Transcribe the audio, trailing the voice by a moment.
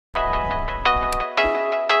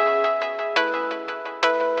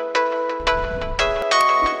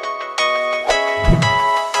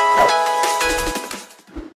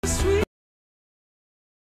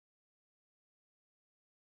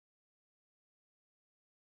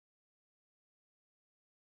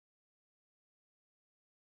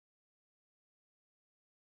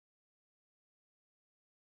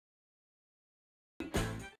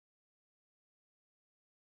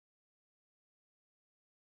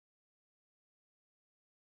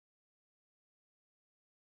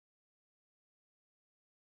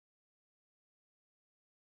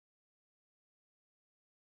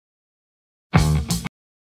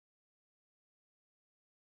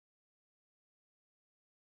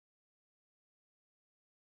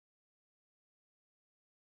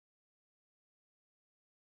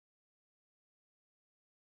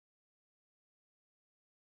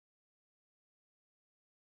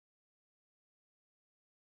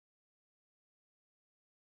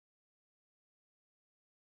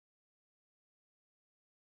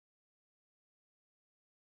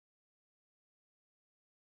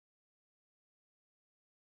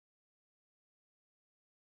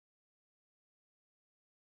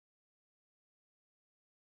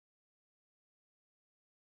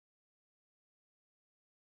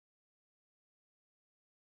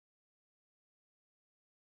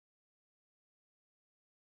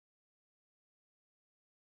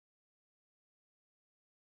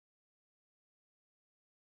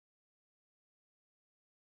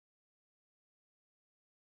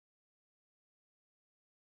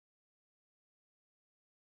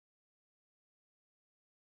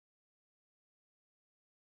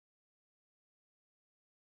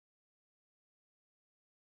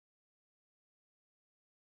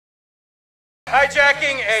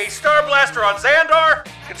hijacking a Star Blaster on Xandar,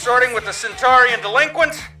 consorting with the Centaurian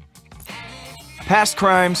delinquents. Past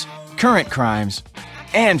crimes, current crimes,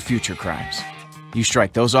 and future crimes. You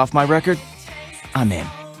strike those off my record, I'm in.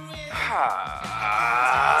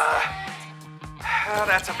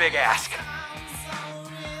 That's a big ask.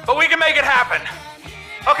 But we can make it happen.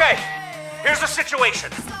 Okay, here's the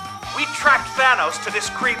situation. We tracked Thanos to this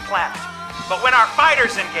Kree planet, but when our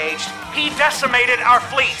fighters engaged, he decimated our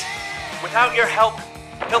fleet. Without your help,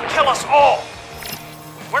 he'll kill us all.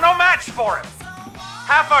 We're no match for him.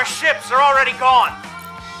 Half our ships are already gone.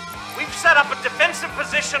 We've set up a defensive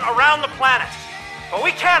position around the planet, but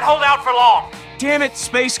we can't hold out for long. Damn it,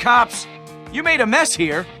 space cops. You made a mess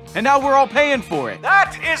here, and now we're all paying for it.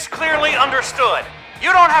 That is clearly understood.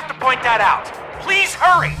 You don't have to point that out. Please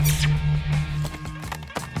hurry!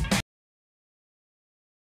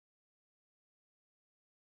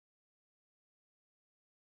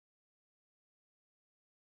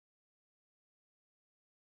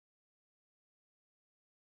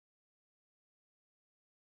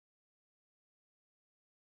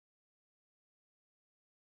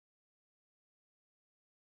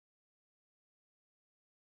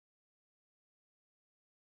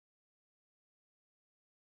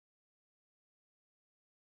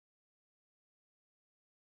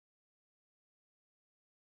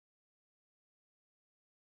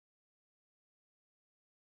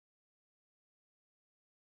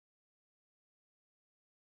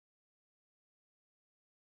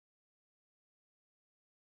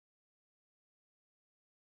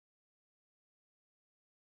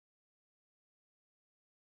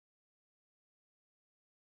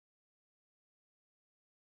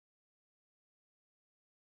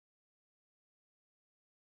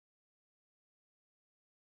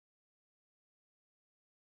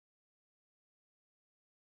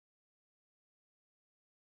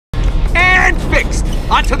 Fixed!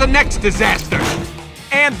 On to the next disaster!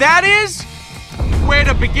 And that is? Where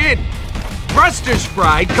to begin? Thrusters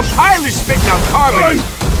fried, compilers spitting out carbon.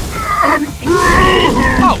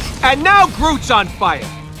 Oh, and now Groot's on fire!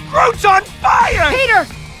 Groot's on fire! Peter!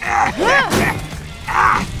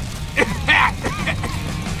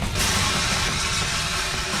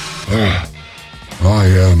 I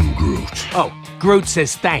am Groot. Oh, Groot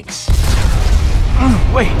says thanks.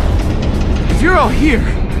 Wait. If you're all here,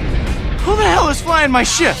 who the hell is flying my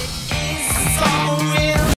ship?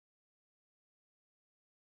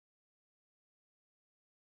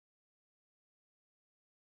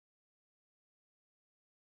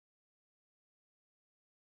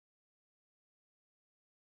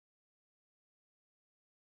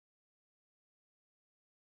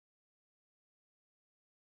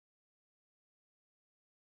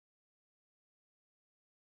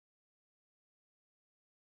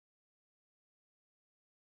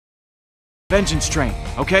 Vengeance train,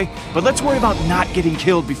 okay? But let's worry about not getting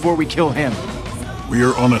killed before we kill him.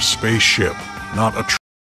 We're on a spaceship, not a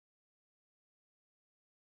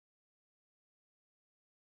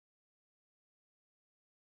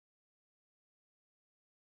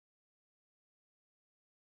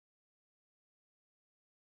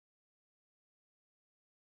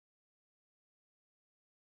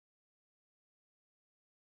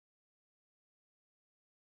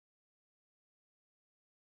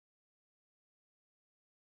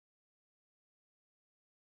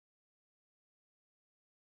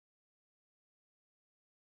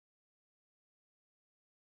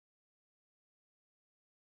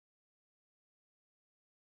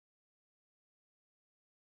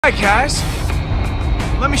Alright guys,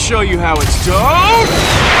 let me show you how it's done!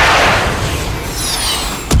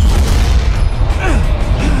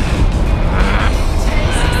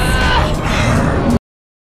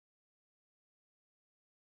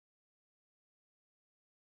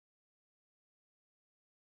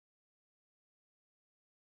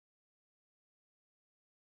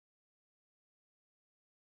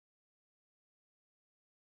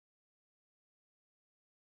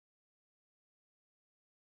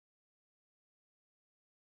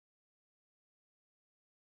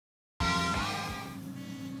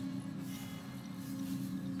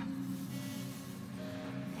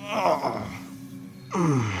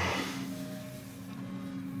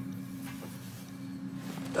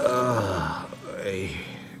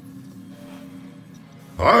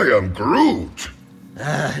 I am Groot.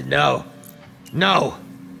 No. No.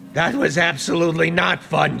 That was absolutely not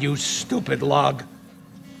fun, you stupid log.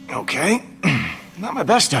 Okay. Not my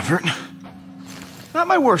best effort. Not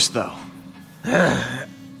my worst, though.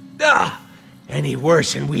 Any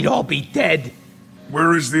worse and we'd all be dead.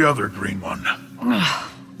 Where is the other green one?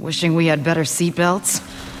 Wishing we had better seatbelts.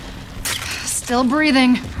 Still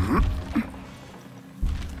breathing.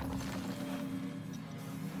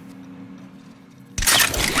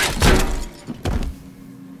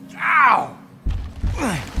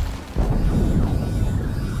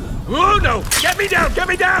 me down! Get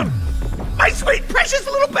me down! My sweet, precious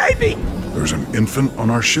little baby! There's an infant on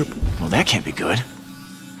our ship? Well, that can't be good.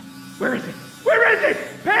 Where is it? Where is it?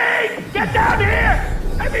 Hey! Get down here!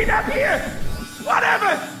 I mean, up here!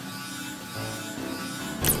 Whatever!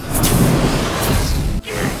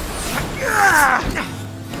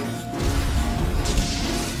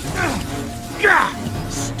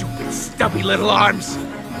 Stupid, stubby little arms!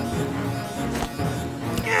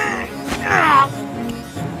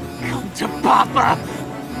 Come to Papa!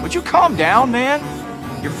 Would you calm down, man?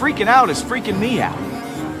 Your freaking out is freaking me out.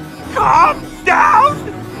 Calm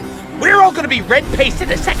down! We're all gonna be red paste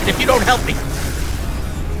in a second if you don't help me.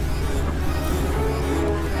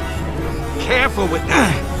 Careful with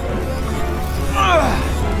that.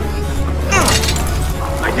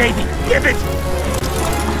 My baby, give it!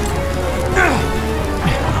 Come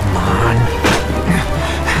on.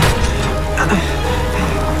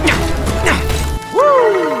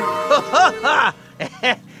 Woo!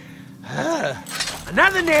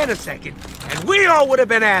 Another nanosecond, and we all would have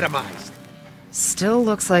been atomized. Still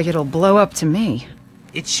looks like it'll blow up to me.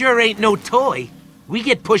 It sure ain't no toy. We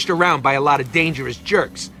get pushed around by a lot of dangerous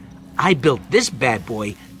jerks. I built this bad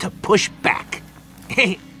boy to push back.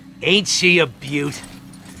 Ain't she a beaut?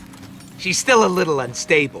 She's still a little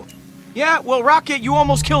unstable. Yeah, well, Rocket, you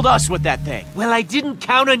almost killed us with that thing. Well, I didn't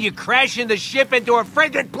count on you crashing the ship into a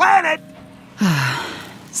friggin' planet!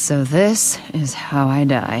 So this is how I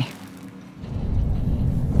die.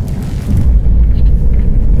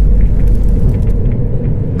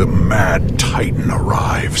 The Mad Titan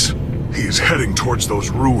arrives. He is heading towards those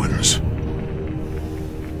ruins.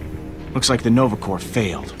 Looks like the Nova Corps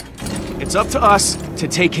failed. It's up to us to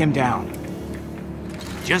take him down.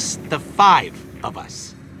 Just the 5 of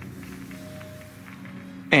us.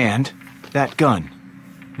 And that gun.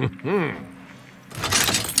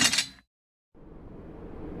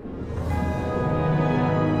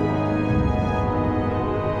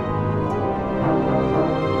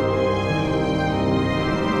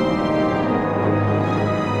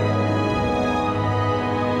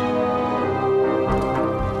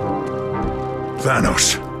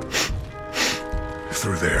 Thanos.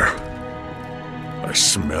 Through there. I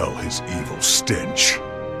smell his evil stench.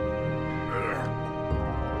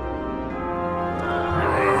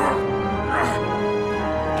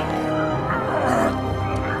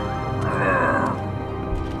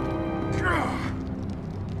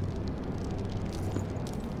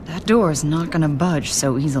 That door is not gonna budge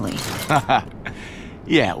so easily.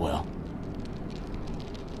 Yeah, it will.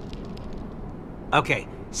 Okay,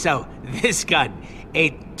 so this gun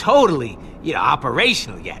ain't totally,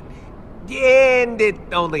 operational yet. And it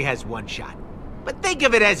only has 1 shot. But think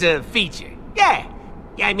of it as a feature. Yeah,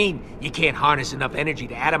 I mean, you can't harness enough energy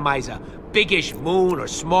to atomize a biggish moon or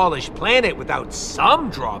smallish planet without some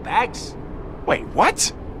drawbacks. Wait,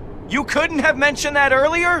 what? You couldn't have mentioned that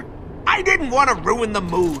earlier? I didn't want to ruin the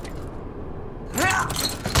mood.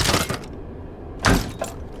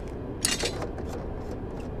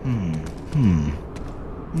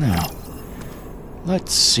 Now,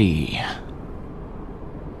 let's see.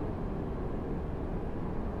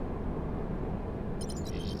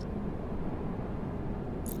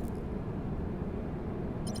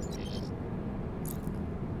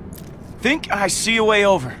 Think I see a way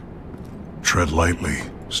over. Tread lightly,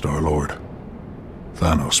 Star-Lord.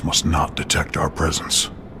 Thanos must not detect our presence.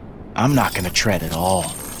 I'm not gonna tread at all.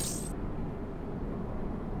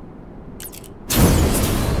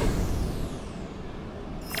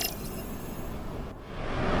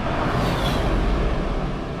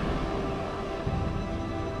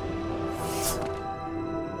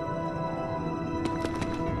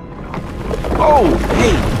 Oh,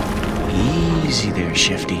 hey! Easy there,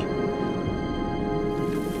 Shifty.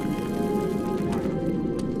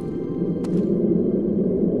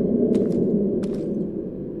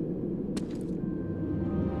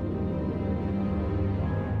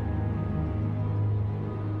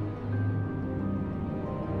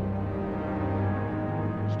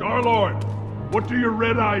 Star-Lord, what do your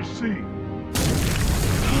red eyes see?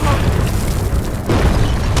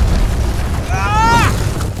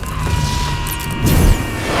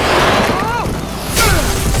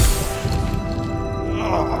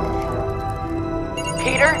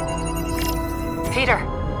 Peter? Peter,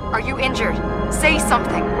 are you injured? Say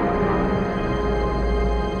something.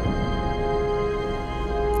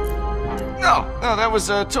 No, that was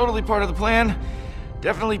totally part of the plan.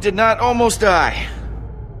 Definitely did not almost die.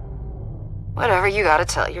 Whatever you gotta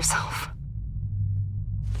tell yourself.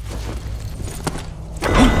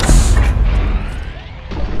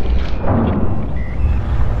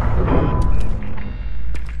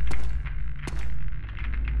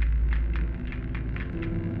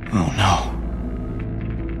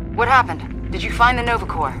 happened? Did you find the Nova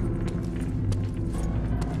Corps?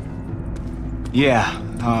 Yeah,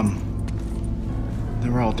 they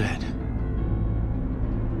were all dead.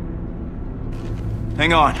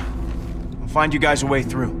 Hang on. I'll find you guys a way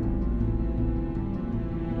through.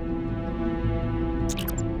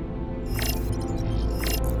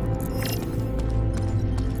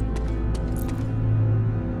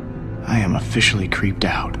 I am officially creeped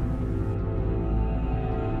out.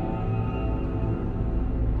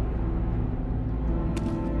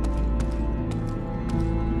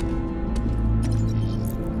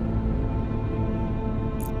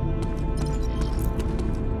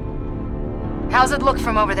 How's it look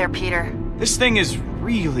from over there, Peter? This thing is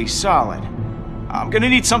really solid. I'm gonna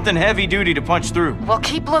need something heavy-duty to punch through. Well,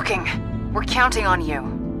 keep looking. We're counting on you.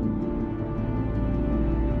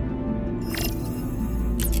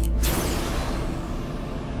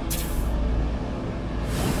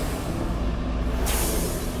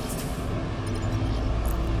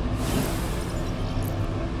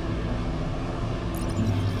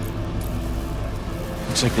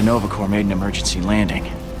 Looks like the Nova Corps made an emergency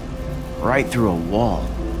landing. Right through a wall.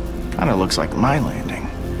 Kinda looks like my landing.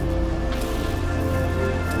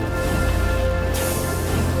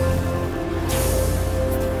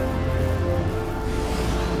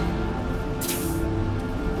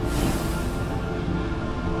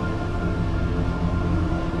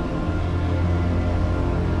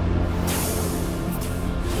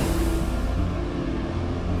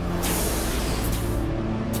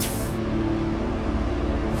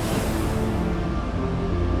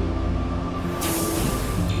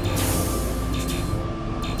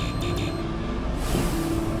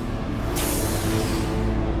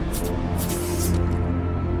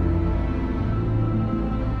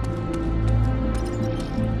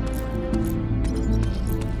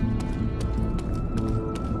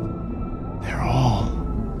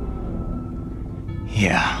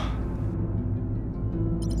 Yeah.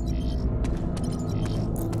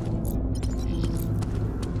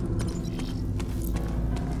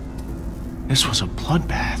 This was a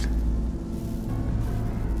bloodbath.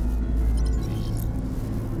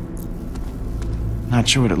 Not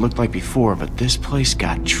sure what it looked like before, but this place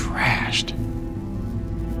got trashed.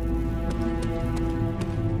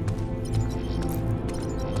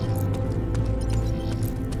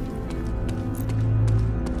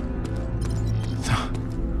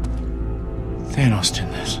 Thanos did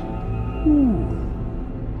this.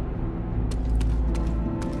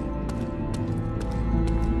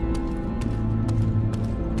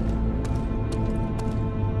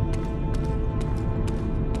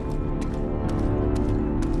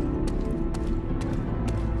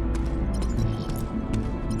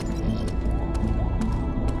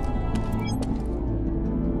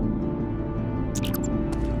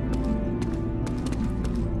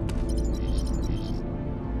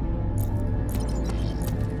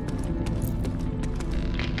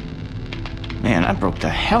 Man, I broke the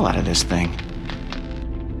hell out of this thing.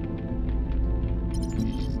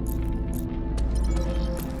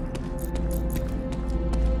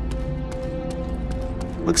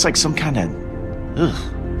 Looks like some kind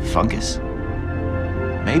of, fungus?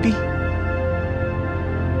 Maybe?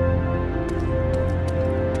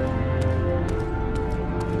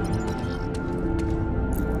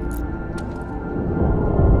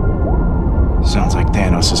 Sounds like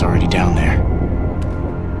Thanos is already down there.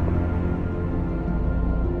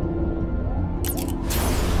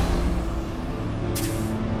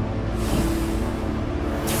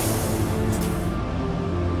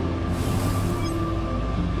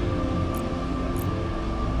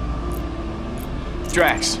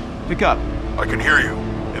 Drax, pick up. I can hear you,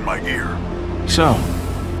 in my ear. So,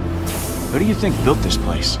 who do you think built this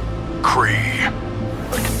place? Kree.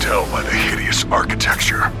 I can tell by the hideous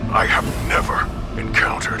architecture. I have never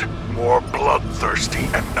encountered more bloodthirsty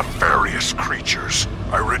and nefarious creatures.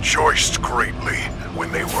 I rejoiced greatly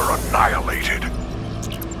when they were annihilated.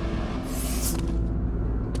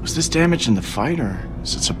 Was this damaged in the fight, or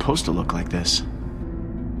is it supposed to look like this?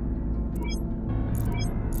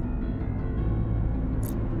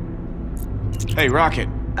 Hey, Rocket.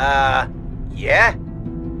 Yeah?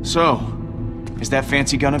 So, is that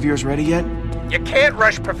fancy gun of yours ready yet? You can't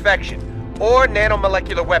rush perfection, or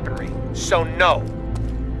nanomolecular weaponry, so no.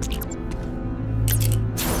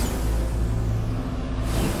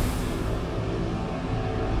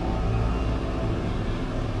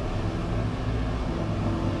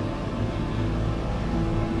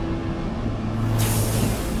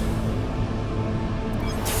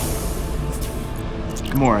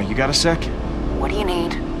 Gamora, you got a sec? What do you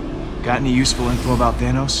need? Got any useful info about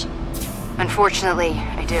Thanos? Unfortunately,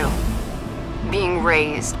 I do. Being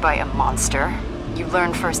raised by a monster, you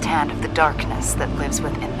learn firsthand of the darkness that lives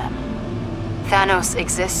within them. Thanos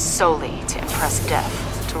exists solely to impress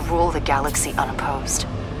death, to rule the galaxy unopposed.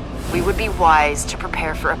 We would be wise to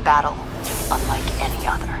prepare for a battle unlike any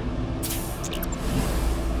other.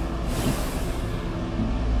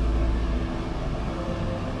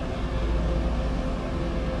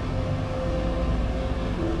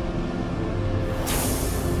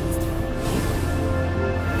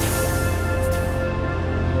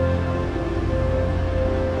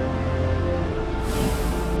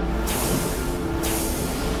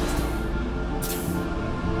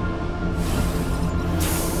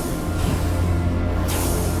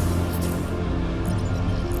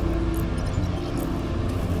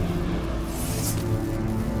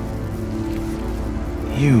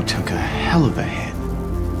 You took a hell of a hit.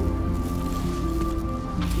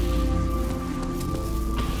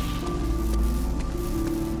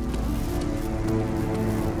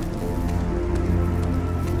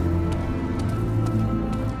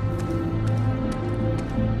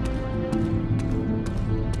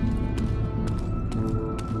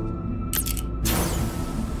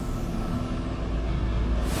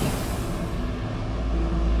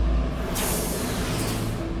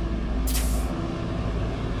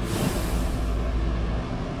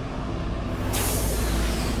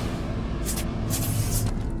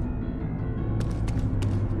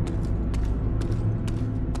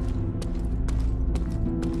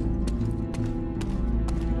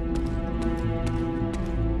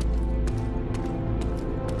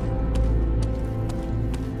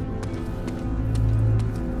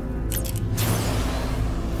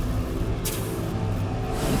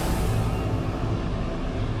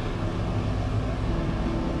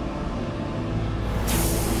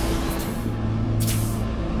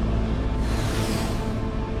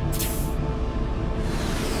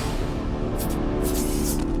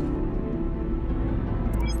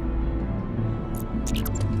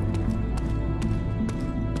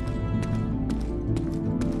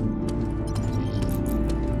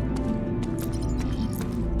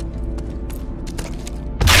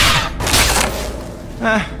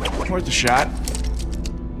 Worth a shot.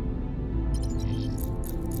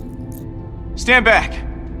 Stand back.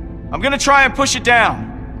 I'm gonna try and push it down.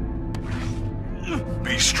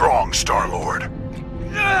 Be strong, Star-Lord.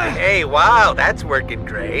 Hey, wow, that's working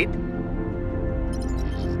great.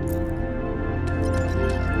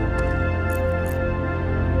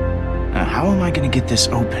 How am I gonna get this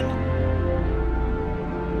open?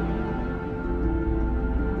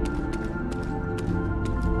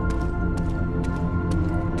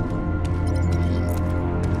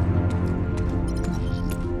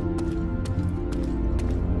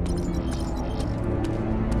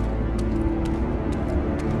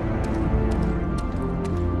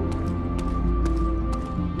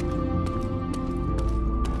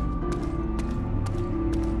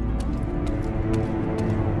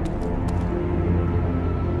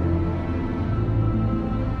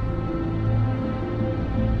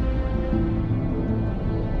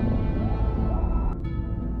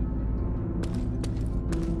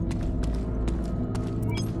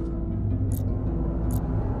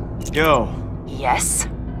 Yo. Yes?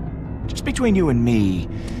 Just between you and me,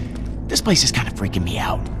 this place is kind of freaking me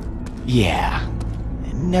out. Yeah.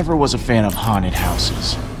 I never was a fan of haunted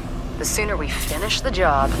houses. The sooner we finish the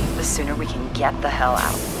job, the sooner we can get the hell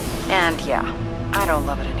out. And yeah, I don't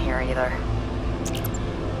love it in here either.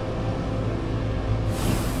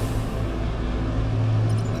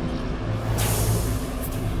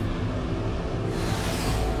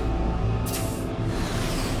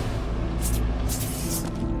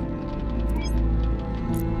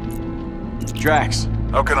 Drax.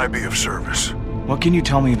 How can I be of service? What can you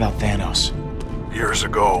tell me about Thanos? Years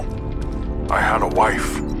ago, I had a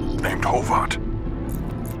wife named Hovat,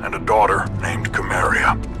 and a daughter named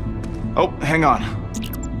Camaria. Oh, hang on.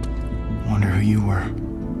 Wonder who you were.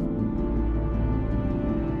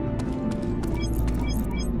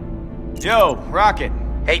 Yo, Rocket.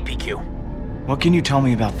 Hey, PQ. What can you tell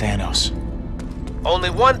me about Thanos?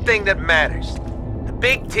 Only one thing that matters. The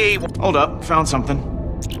big T... Hold up, found something.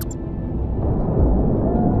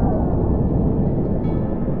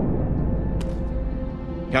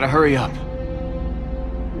 Gotta hurry up.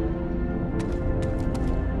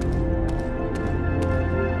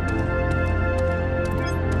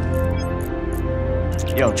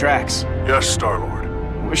 Yo, Drax. Yes,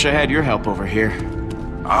 Star-Lord. Wish I had your help over here.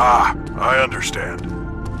 Ah, I understand.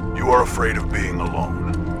 You are afraid of being alone.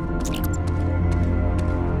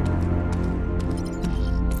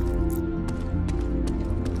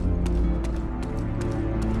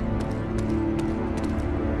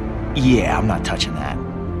 Yeah, I'm not touching that.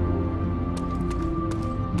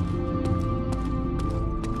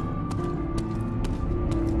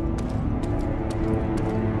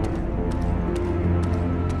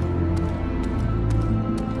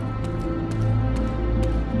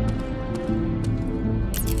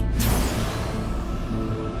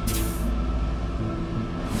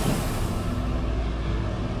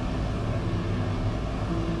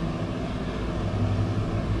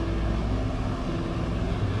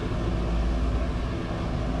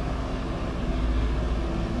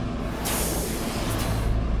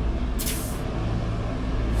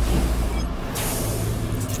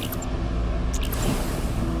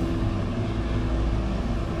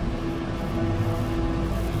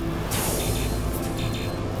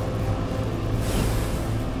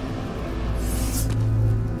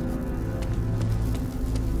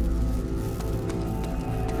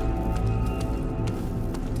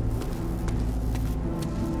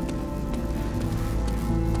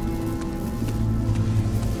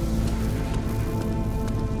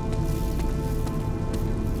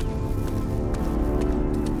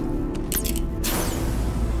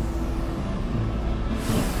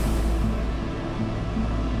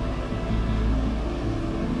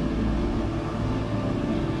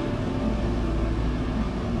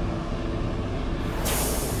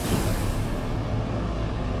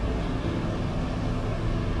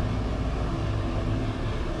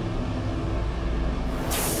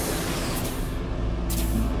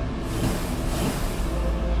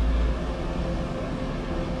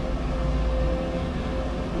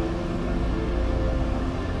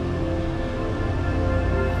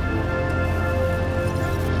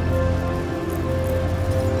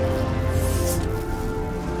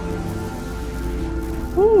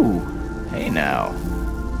 Ooh, hey now.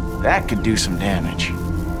 That could do some damage.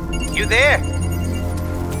 You there?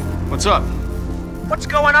 What's up? What's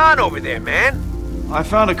going on over there, man? I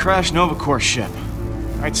found a crashed Nova Corps ship.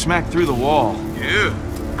 Right smack through the wall. Ew.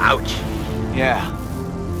 Ouch. Yeah.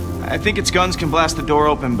 I think its guns can blast the door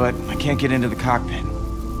open, but I can't get into the cockpit.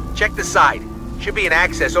 Check the side. Should be an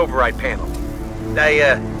access override panel.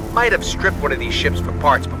 I, might have stripped one of these ships for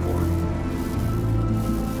parts before.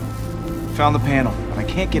 Found the panel, but I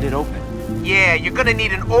can't get it open. Yeah, you're gonna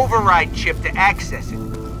need an override chip to access it.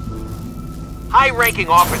 High-ranking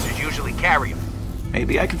officers usually carry them.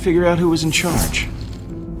 Maybe I can figure out who was in charge.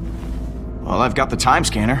 Well, I've got the time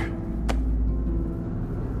scanner.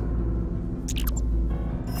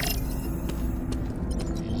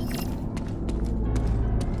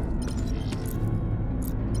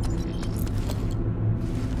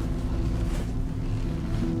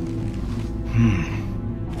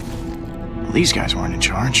 Well, these guys weren't in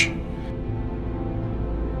charge.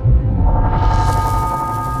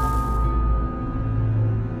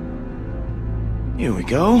 Here we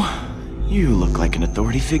go. You look like an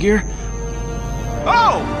authority figure.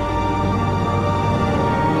 Oh!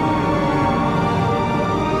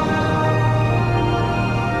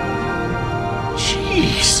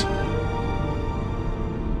 Jeez.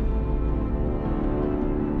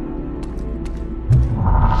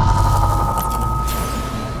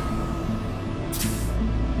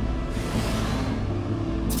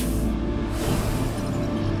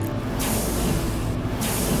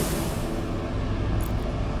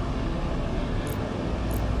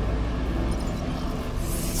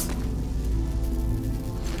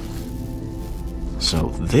 So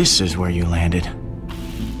this is where you landed.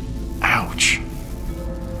 Ouch.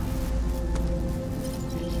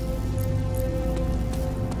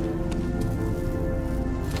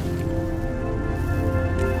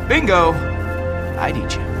 Bingo! I'd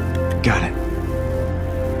eat you. Got it.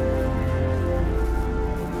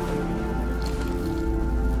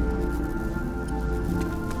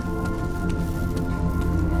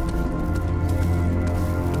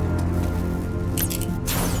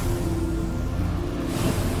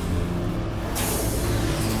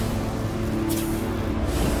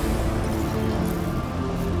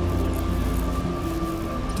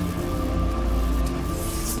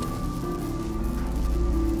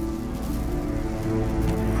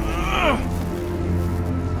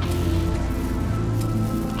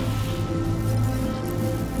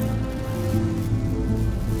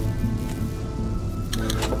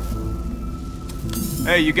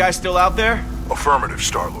 Hey, you guys still out there? Affirmative,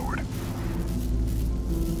 Star-Lord.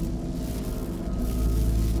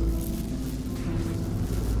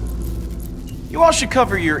 You all should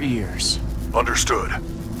cover your ears. Understood.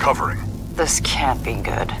 Covering. This can't be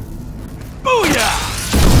good. Booyah!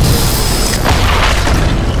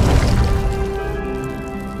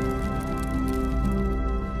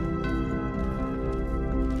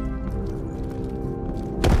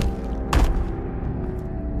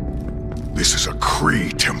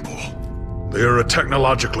 Kree Temple. They are a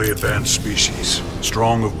technologically advanced species,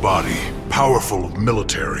 strong of body, powerful of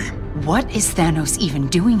military. What is Thanos even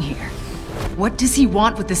doing here? What does he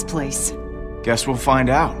want with this place? Guess we'll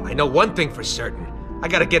find out. I know one thing for certain. I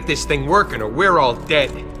gotta get this thing working or we're all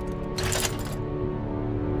dead.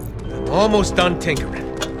 I'm almost done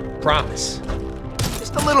tinkering. Promise.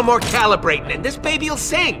 Just a little more calibrating and this baby'll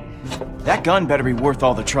sing. That gun better be worth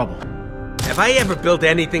all the trouble. Have I ever built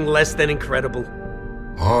anything less than incredible?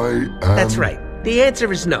 I am... That's right. The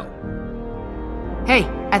answer is no. Hey,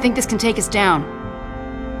 I think this can take us down.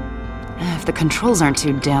 If the controls aren't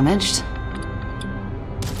too damaged.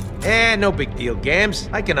 No big deal, Gams.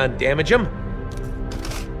 I can undamage them.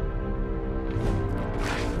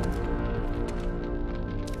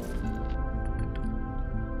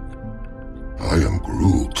 I am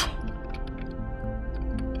Groot.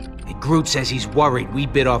 Groot says he's worried we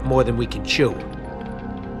bit off more than we can chew.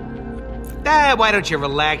 Why don't you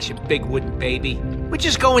relax, you big wooden baby? We're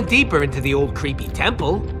just going deeper into the old creepy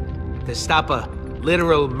temple to stop a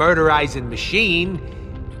literal murderizing machine.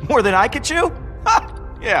 More than I could chew? Ha!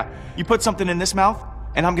 Yeah, you put something in this mouth,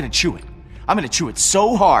 and I'm gonna chew it. I'm gonna chew it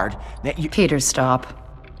so hard that you... Peter, stop.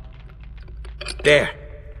 There.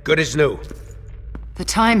 Good as new. The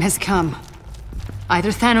time has come.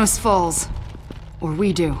 Either Thanos falls, or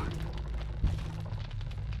we do.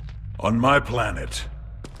 On my planet,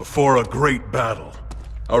 before a great battle,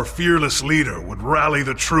 our fearless leader would rally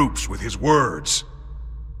the troops with his words.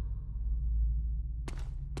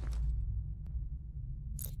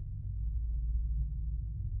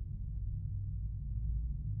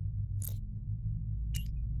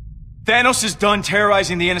 Thanos is done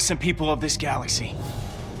terrorizing the innocent people of this galaxy.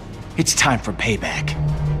 It's time for payback.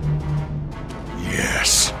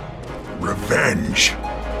 Yes. Revenge.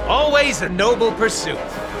 Always a noble pursuit.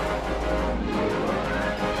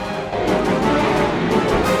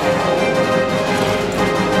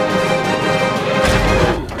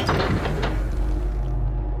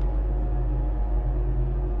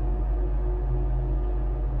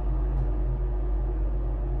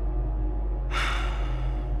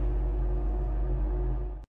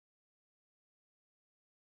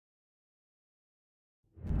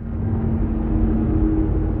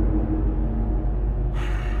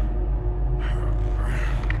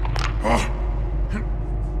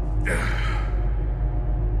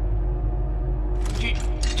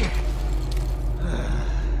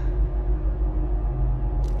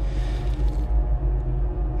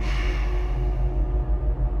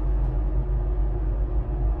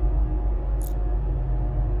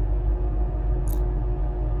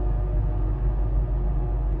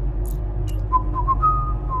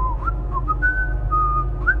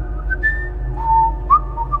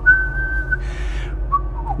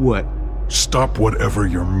 What? Stop whatever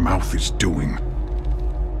your mouth is doing.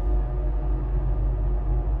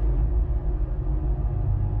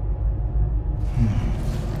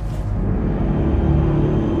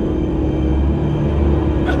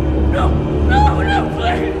 No,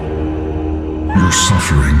 please! Your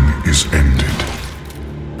suffering is ended.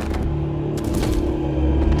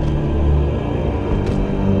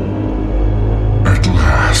 At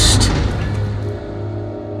last.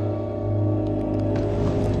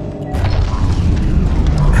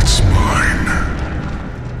 It's mine.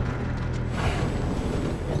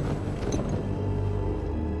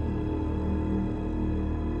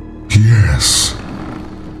 Yes.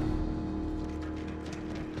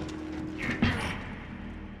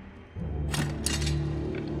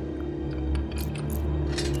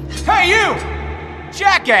 Hey, you!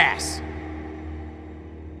 Jackass!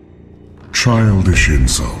 Childish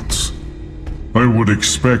insults. I would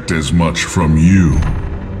expect as much from you.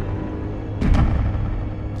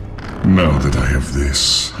 Now that I have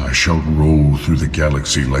this, I shall roll through the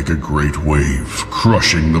galaxy like a great wave,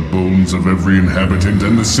 crushing the bones of every inhabitant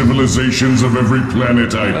and the civilizations of every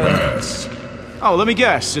planet I pass. Oh, let me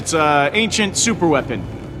guess. It's a ancient superweapon.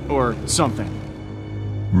 Or something.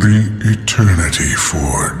 The Eternity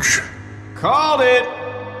Forge. Called it!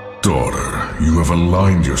 Daughter, you have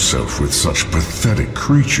aligned yourself with such pathetic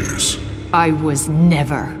creatures. I was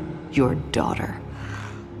never your daughter.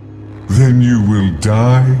 Then you will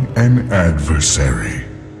die an adversary.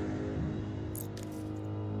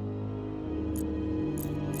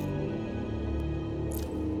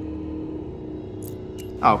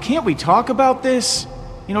 Oh, can't we talk about this?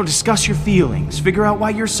 You know, discuss your feelings, figure out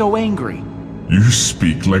why you're so angry. You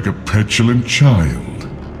speak like a petulant child.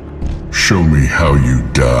 Show me how you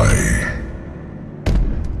die.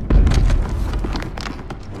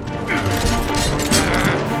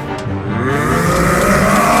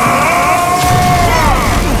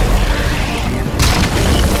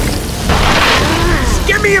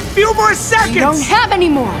 seconds! We don't have any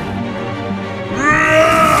more!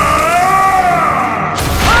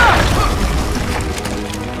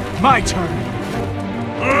 My turn.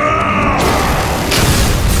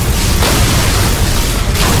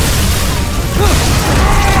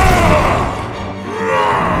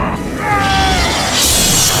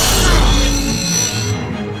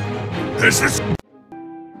 This is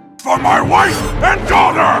for my wife and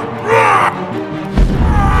daughter!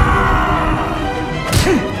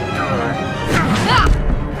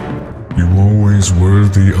 You always were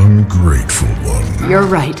the ungrateful one. You're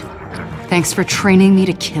right. Thanks for training me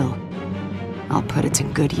to kill. I'll put it to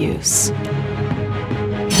good use.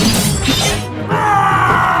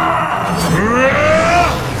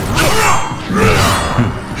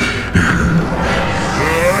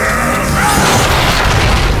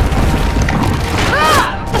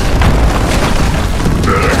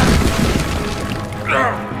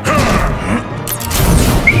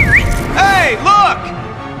 Hey, look!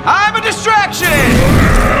 I'm a distraction!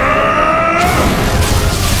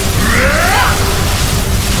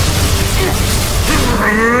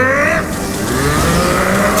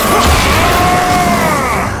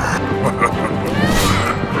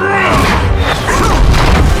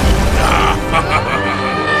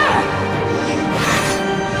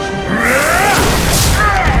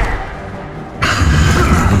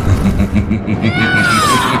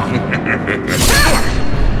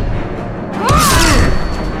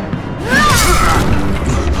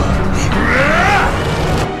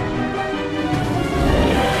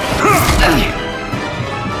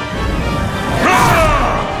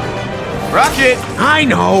 Rocket! I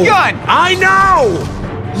know! Gun! I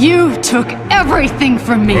know! You took everything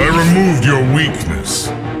from me! I removed your weakness.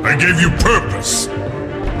 I gave you purpose.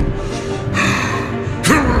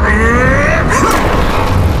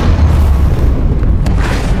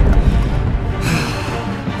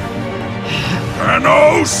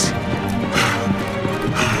 Thanos!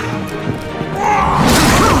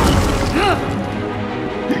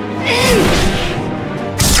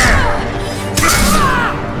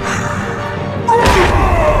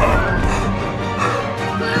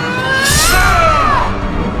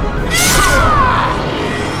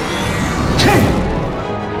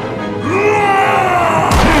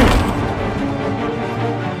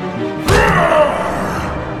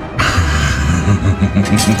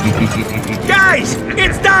 Guys!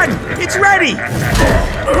 It's done! It's ready!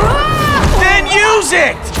 Then use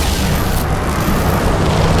it!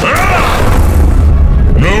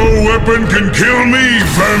 No weapon can kill me,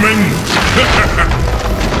 vermin!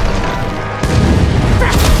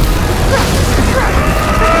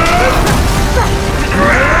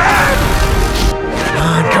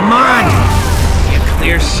 Come on! A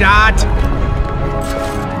clear shot!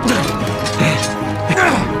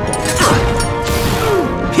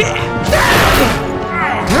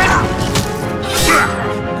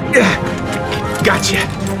 Gotcha!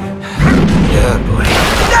 Oh boy.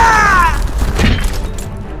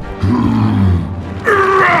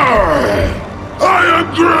 I am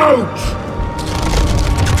Groot!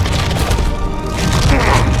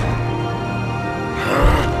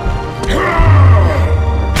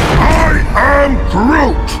 I am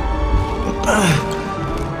Groot!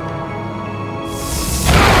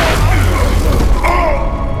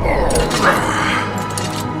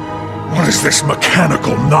 What is this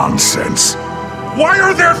mechanical nonsense? Why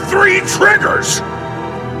are there 3 triggers?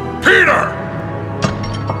 Peter!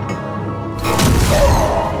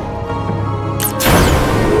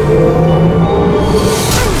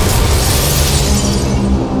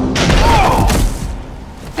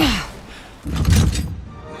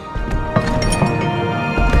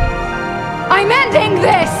 I'm ending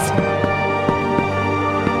this!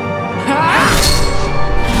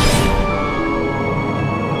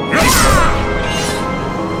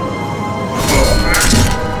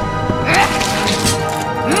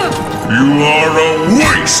 You are a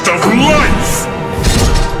waste of life!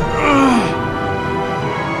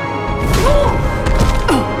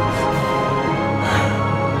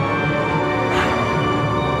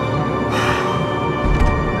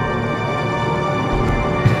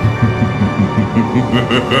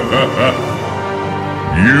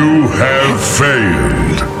 You have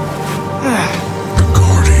failed. The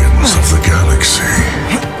Guardians of the Galaxy.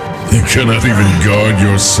 You cannot even guard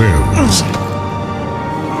yourselves.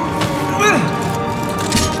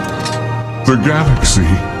 The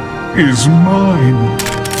galaxy is mine.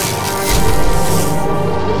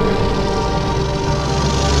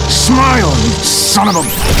 Smile, you son of a...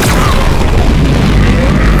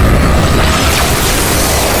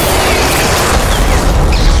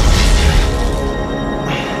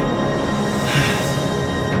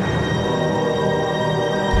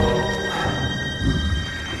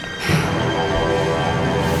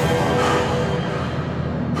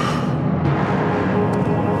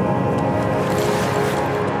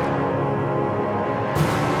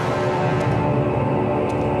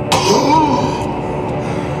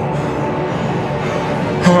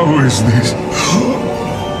 Who is this?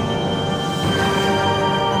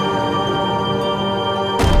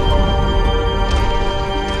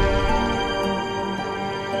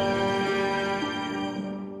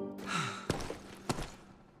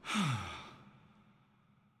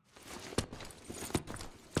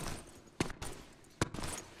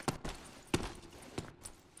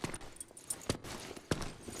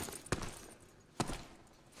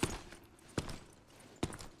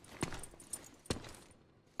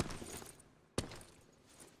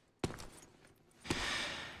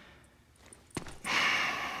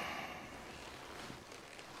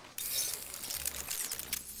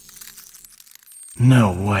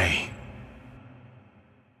 No way.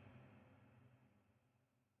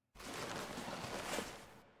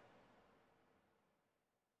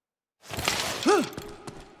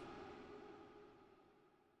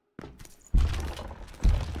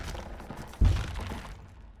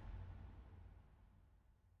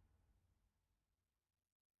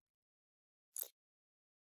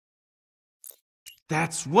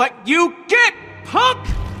 That's what you get, punk!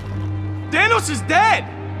 Thanos is dead!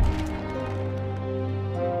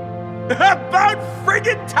 About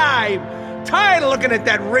friggin' time! Tired of looking at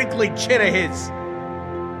that wrinkly chin of his!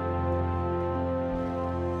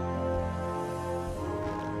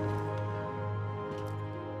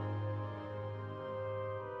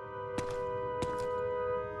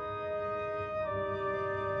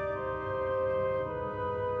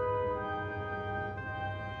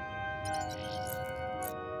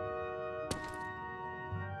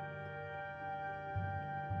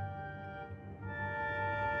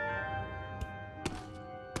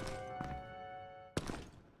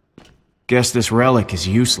 Guess this relic is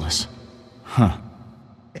useless. Huh.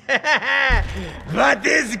 But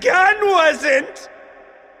this gun wasn't!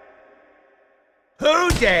 Who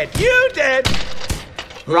did? You did!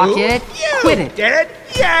 Rocket, You quit it. did?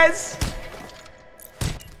 Yes!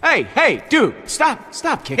 Hey, dude, stop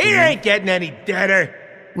kicking He me. ain't getting any deader.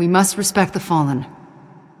 We must respect the fallen.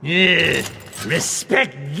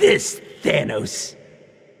 Respect this, Thanos.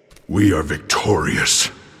 We are victorious.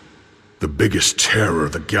 The biggest terror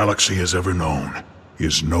the galaxy has ever known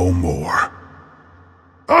is no more.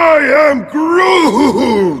 I am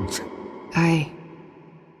Groot! I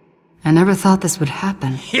never thought this would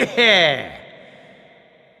happen. Yeah!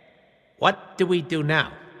 What do we do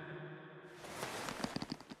now?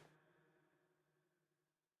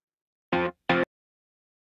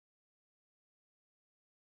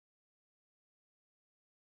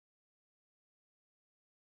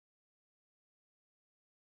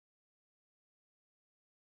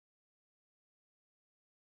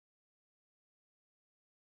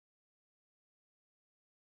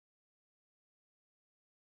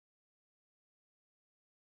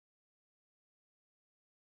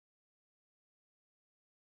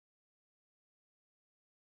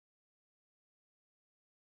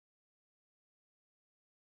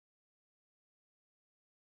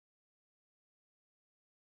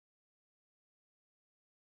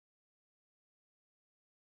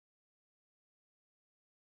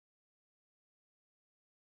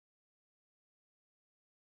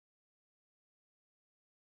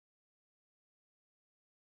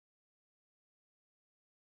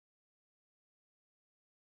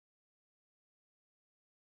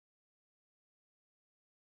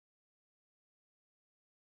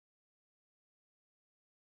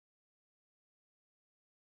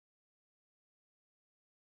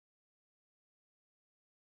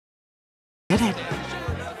 Did it?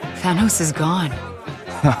 Thanos is gone.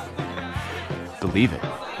 Believe it.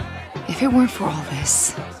 If it weren't for all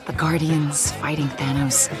this, the Guardians fighting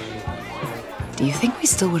Thanos, do you think we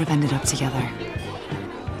still would have ended up together?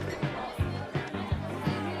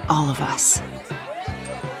 All of us.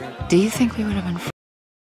 Do you think we would have been friends?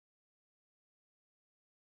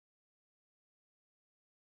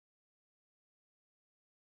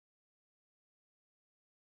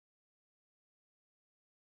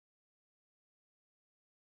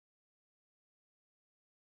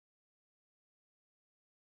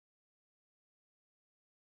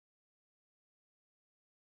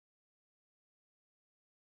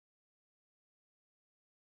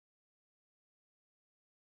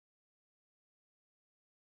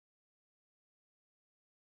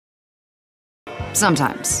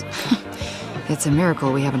 Sometimes. It's a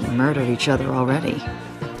miracle we haven't murdered each other already.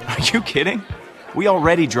 Are you kidding? We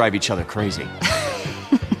already drive each other crazy.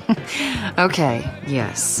 Okay,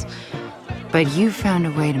 yes. But you found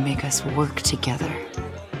a way to make us work together.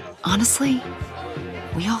 Honestly,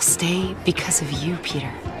 we all stay because of you,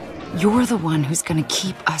 Peter. You're the one who's gonna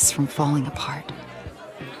keep us from falling apart.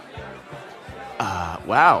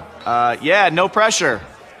 Wow. Yeah, no pressure.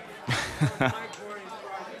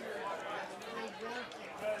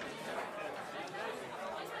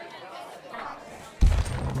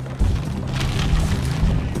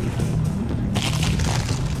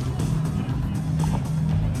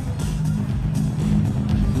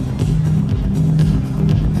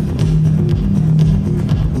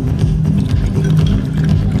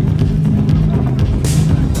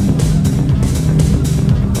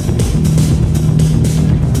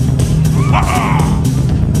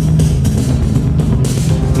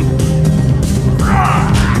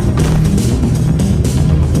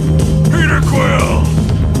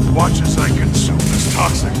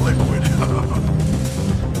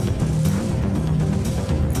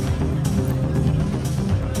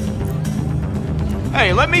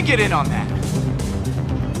 Hey, let me get in on that.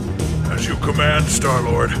 As you command,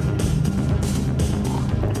 Star-Lord.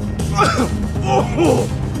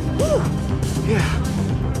 Yeah.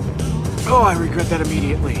 Oh, I regret that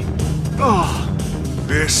immediately. Oh.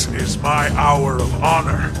 This is my hour of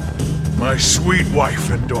honor. My sweet wife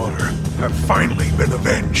and daughter have finally been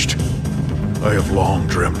avenged. I have long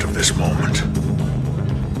dreamt of this moment.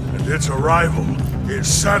 And its arrival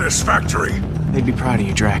is satisfactory. They'd be proud of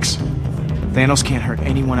you, Drax. Thanos can't hurt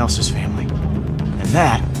anyone else's family. And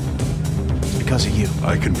that is because of you.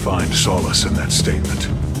 I can find solace in that statement.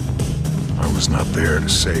 I was not there to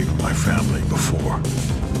save my family before.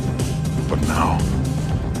 But now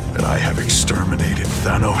that I have exterminated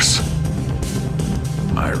Thanos,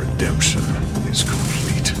 my redemption is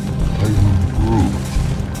complete.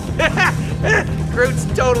 Groot's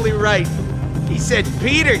totally right. He said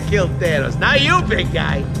Peter killed Thanos, not you, big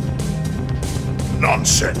guy.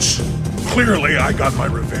 Nonsense. Clearly I got my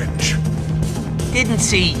revenge. Didn't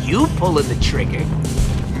see you pulling the trigger.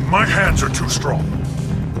 My hands are too strong.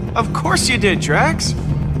 Of course you did, Drax.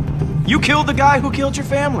 You killed the guy who killed your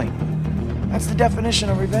family. That's the definition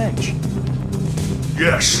of revenge.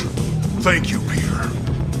 Yes. Thank you, Peter.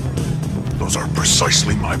 Those are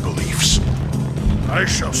precisely my beliefs. I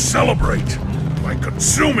shall celebrate by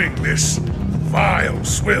consuming this vile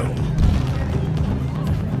swill.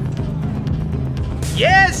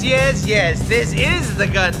 Yes, this is the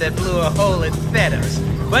gun that blew a hole in Thanos.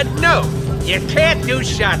 But no, you can't do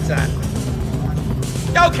shots on me.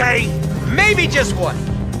 Okay, maybe just one.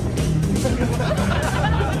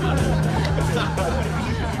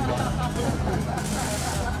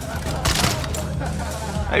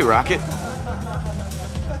 Hey, Rocket.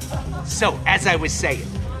 So, as I was saying,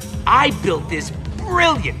 I built this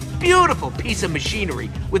brilliant, beautiful piece of machinery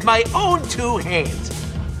with my own two hands.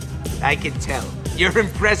 I can tell. You're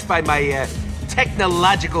impressed by my,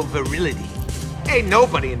 technological virility. Ain't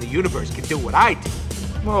nobody in the universe can do what I do.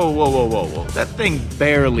 Whoa. That thing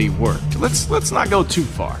barely worked. Let's not go too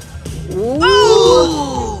far.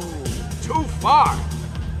 Ooh! Too far.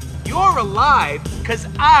 You're alive because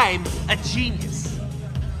I'm a genius.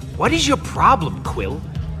 What is your problem, Quill?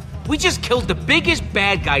 We just killed the biggest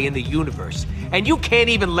bad guy in the universe, and you can't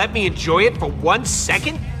even let me enjoy it for 1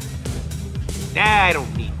 second? Nah, I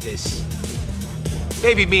don't need this.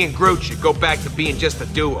 Maybe me and Groot should go back to being just a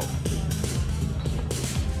duo.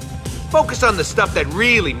 Focus on the stuff that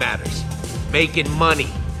really matters. Making money.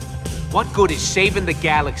 What good is saving the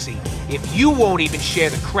galaxy if you won't even share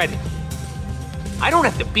the credit? I don't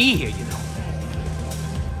have to be here, you know.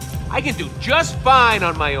 I can do just fine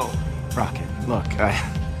on my own. Rocket, look,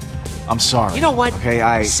 I'm sorry. You know what?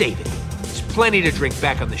 Okay, Save it. There's plenty to drink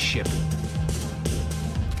back on the ship.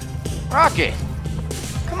 Rocket!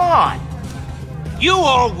 Come on! You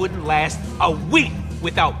all wouldn't last a week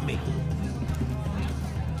without me.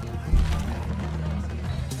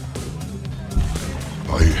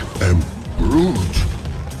 I am Groot.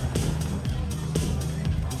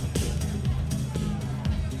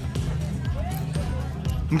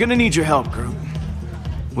 I'm gonna need your help, Groot.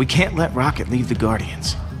 We can't let Rocket leave the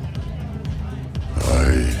Guardians.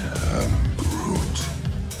 I am Groot.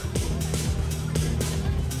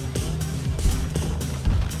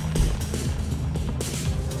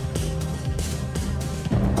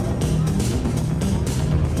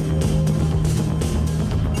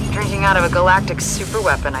 Drinking out of a galactic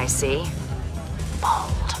superweapon, I see.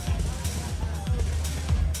 Bold.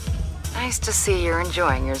 Nice to see you're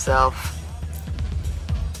enjoying yourself.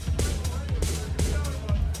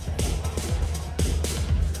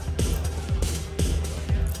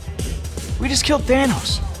 We just killed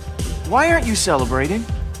Thanos. Why aren't you celebrating?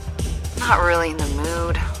 Not really in the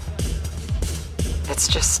mood. It's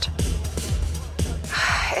just...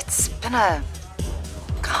 It's been a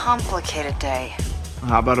complicated day.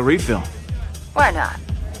 How about a refill? Why not?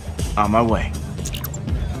 On my way.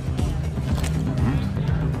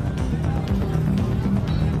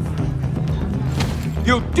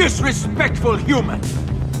 You disrespectful human!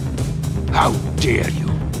 How dare you?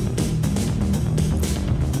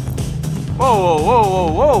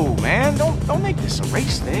 Whoa, man. Don't make this a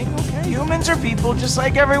race thing, okay? Humans are people just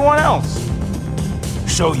like everyone else.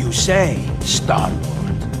 So you say, Star-Lord.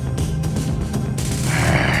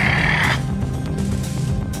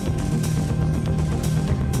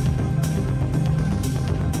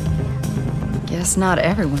 Guess not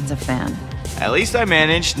everyone's a fan. At least I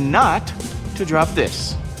managed not to drop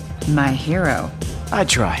this. My hero. I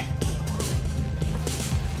try.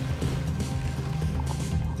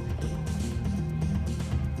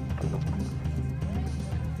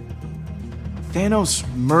 Thanos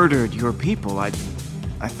murdered your people. I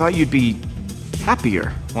thought you'd be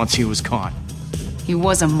happier once he was gone. He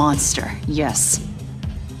was a monster, yes.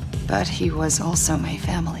 But he was also my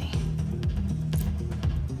family.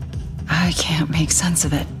 I can't make sense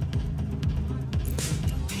of it.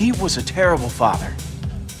 He was a terrible father.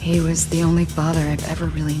 He was the only father I've ever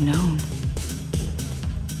really known.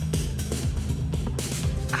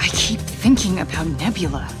 I keep thinking about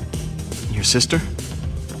Nebula. Your sister?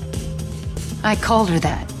 I called her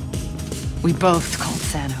that. We both called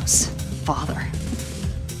Thanos father.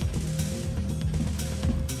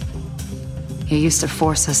 He used to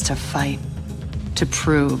force us to fight, to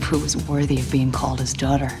prove who was worthy of being called his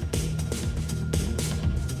daughter.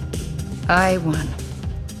 I won.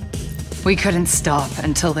 We couldn't stop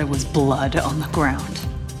until there was blood on the ground.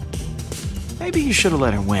 Maybe you should have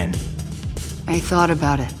let her win. I thought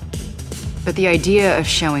about it. But the idea of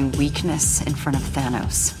showing weakness in front of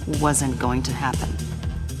Thanos wasn't going to happen.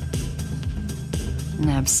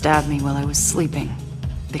 Neb stabbed me while I was sleeping,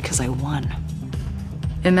 because I won.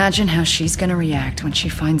 Imagine how she's gonna react when she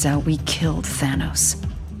finds out we killed Thanos.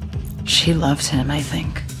 She loved him, I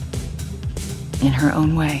think. In her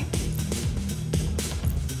own way.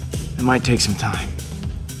 It might take some time.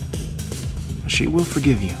 But she will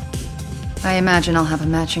forgive you. I imagine I'll have a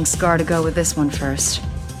matching scar to go with this one first.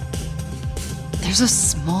 There's a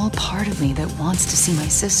small part of me that wants to see my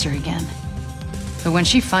sister again. But when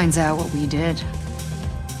she finds out what we did,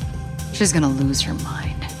 she's gonna lose her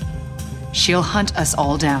mind. She'll hunt us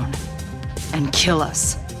all down and kill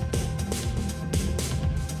us.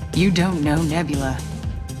 You don't know Nebula.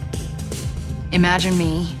 Imagine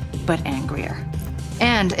me, but angrier.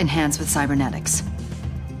 And enhanced with cybernetics.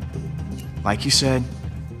 Like you said,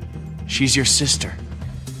 she's your sister.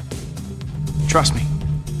 Trust me,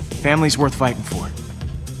 family's worth fighting for.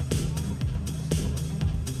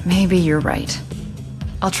 Maybe you're right.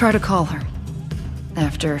 I'll try to call her.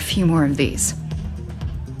 After a few more of these.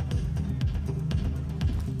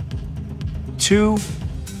 To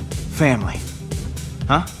family.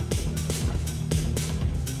 Huh?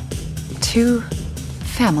 To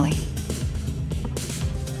family.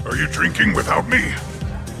 Are you drinking without me?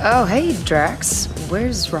 Oh, hey, Drax.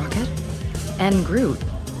 Where's Rocket? And Groot?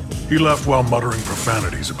 He left while muttering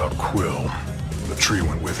profanities about Quill. The tree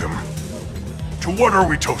went with him. To what are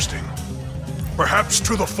we toasting? Perhaps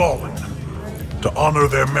to the fallen. To honor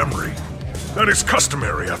their memory. That is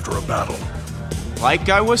customary after a battle. Like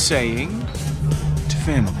I was saying, to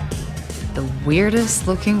family. The weirdest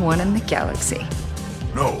looking one in the galaxy.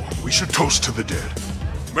 No, we should toast to the dead.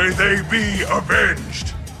 May they be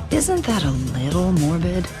avenged! Isn't that a little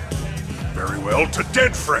morbid? Very well, to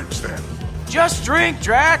dead friends then. Just drink,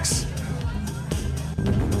 Drax!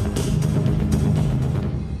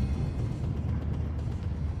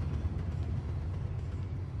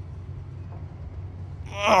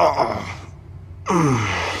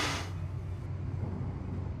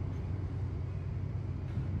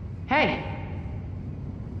 Hey!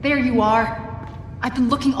 There you are. I've been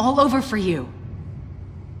looking all over for you.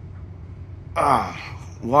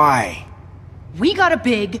 Why? We got a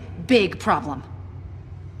big, big problem.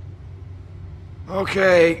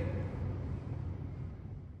 Okay.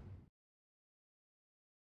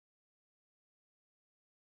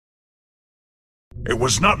 It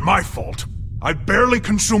was not my fault. I barely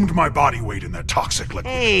consumed my body weight in that toxic liquid.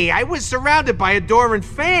 Hey, I was surrounded by adoring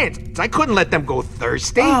fans. I couldn't let them go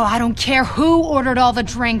thirsty. Oh, I don't care who ordered all the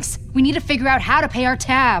drinks. We need to figure out how to pay our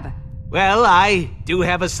tab. Well, I do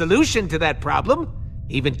have a solution to that problem.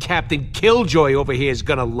 Even Captain Killjoy over here is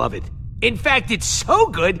gonna love it. In fact, it's so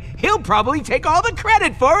good, he'll probably take all the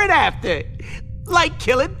credit for it after. Like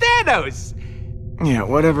killing Thanos. Yeah,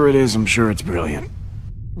 whatever it is, I'm sure it's brilliant.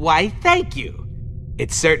 Why, thank you.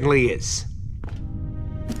 It certainly is.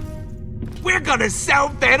 We're gonna sell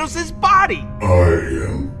Thanos' body!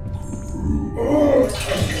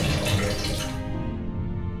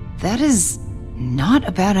 That is not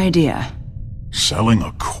a bad idea. Selling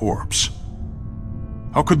a corpse?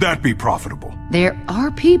 How could that be profitable? There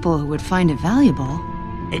are people who would find it valuable.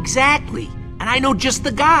 Exactly. And I know just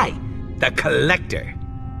the guy. The Collector.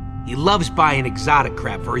 He loves buying exotic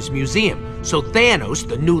crap for his museum, so Thanos,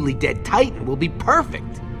 the newly dead Titan, will be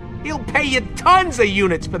perfect. He'll pay you tons of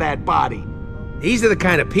units for that body. These are the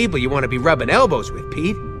kind of people you want to be rubbing elbows with,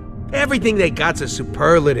 Pete. Everything they got's a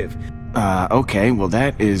superlative. Okay, well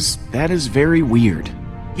that is very weird.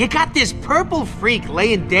 You got this purple freak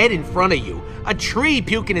laying dead in front of you, a tree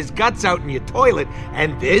puking his guts out in your toilet,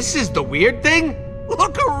 and this is the weird thing?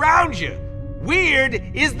 Look around you. Weird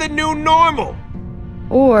is the new normal.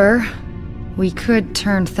 Or we could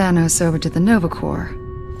turn Thanos over to the Nova Corps.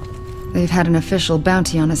 They've had an official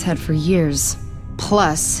bounty on his head for years.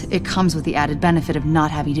 Plus, it comes with the added benefit of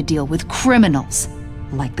not having to deal with criminals,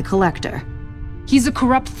 like the Collector. He's a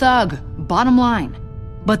corrupt thug, bottom line.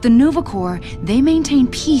 But the Nova Corps, they maintain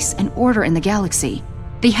peace and order in the galaxy.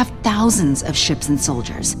 They have thousands of ships and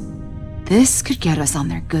soldiers. This could get us on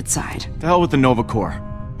their good side. The hell with the Nova Corps.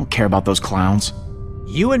 Don't care about those clowns.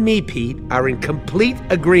 You and me, Pete, are in complete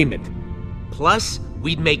agreement. Plus,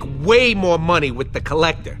 we'd make way more money with the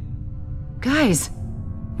Collector. Guys,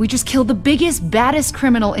 we just killed the biggest, baddest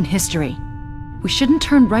criminal in history. We shouldn't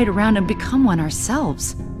turn right around and become one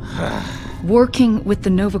ourselves. Working with the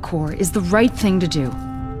Nova Corps is the right thing to do.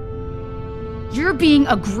 You're being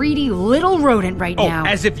a greedy little rodent right now. Oh,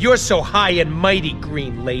 as if you're so high and mighty,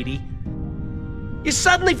 Green Lady. You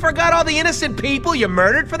suddenly forgot all the innocent people you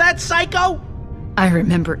murdered for that psycho? I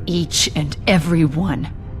remember each and every one.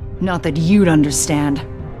 Not that you'd understand.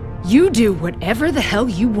 You do whatever the hell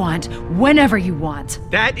you want, whenever you want.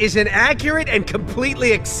 That is an accurate and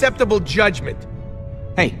completely acceptable judgment.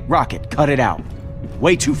 Hey, Rocket, cut it out.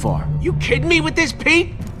 Way too far. You kidding me with this,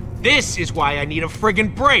 Pete? This is why I need a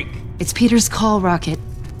friggin' break. It's Peter's call, Rocket,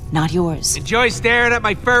 not yours. Enjoy staring at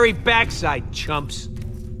my furry backside, chumps.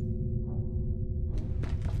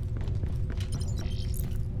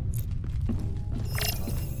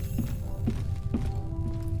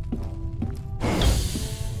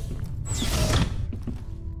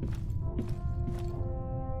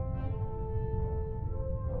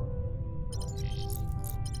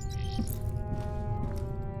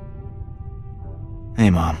 Hey,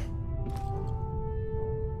 Mom.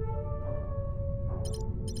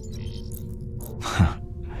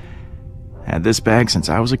 Had this bag since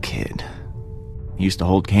I was a kid. Used to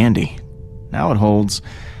hold candy. Now it holds...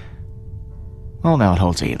 well, now it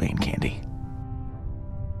holds alien candy.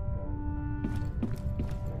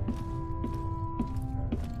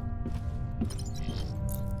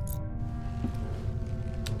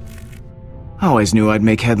 I always knew I'd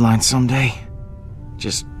make headlines someday.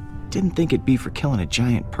 Just didn't think it'd be for killing a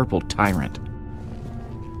giant purple tyrant.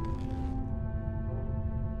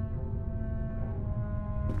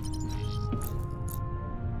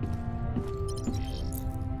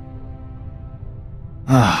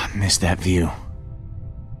 Ah, missed that view.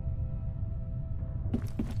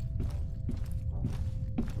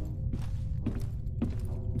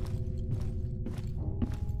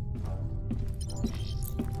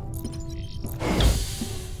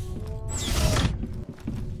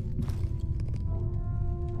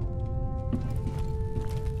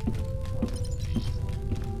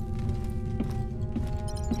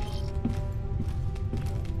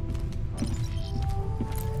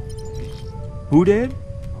 Who did?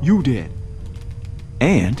 You did.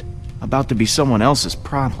 And about to be someone else's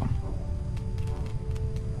problem.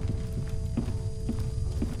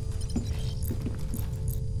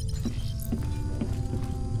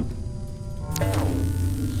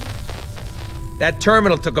 That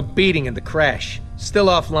terminal took a beating in the crash. Still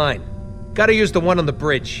offline. Gotta use the one on the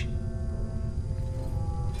bridge.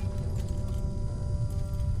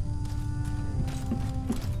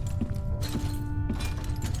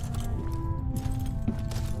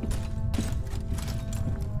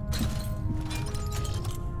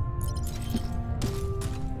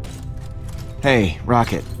 Hey,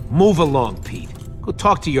 Rocket. Move along, Pete. Go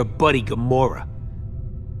talk to your buddy Gamora.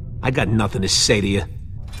 I got nothing to say to you.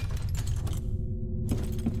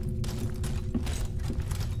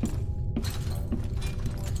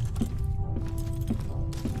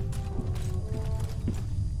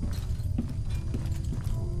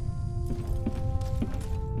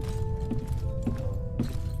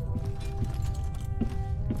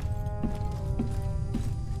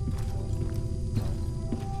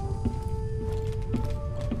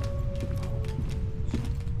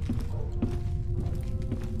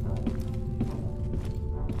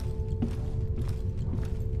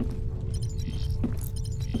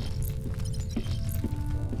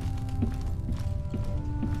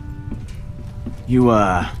 You,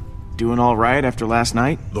 doing all right after last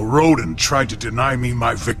night? The rodent tried to deny me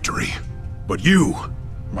my victory. But you,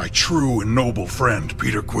 my true and noble friend,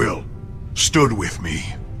 Peter Quill, stood with me.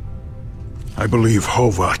 I believe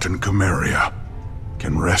Hovat and Cameria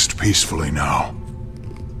can rest peacefully now.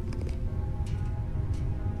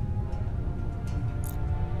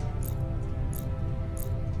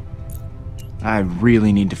 I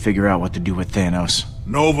really need to figure out what to do with Thanos.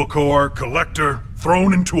 Nova Corps, Collector,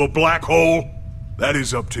 thrown into a black hole? That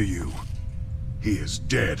is up to you. He is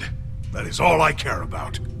dead. That is all I care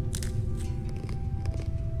about.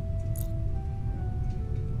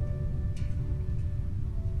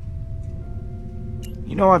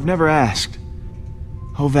 You know, I've never asked.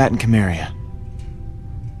 Hovat and Cameria.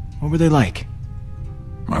 What were they like?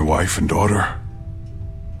 My wife and daughter,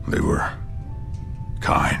 they were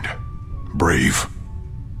kind, brave,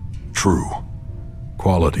 true.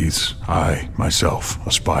 Qualities I, myself,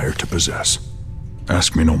 aspire to possess.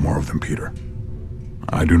 Ask me no more of them, Peter.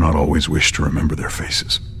 I do not always wish to remember their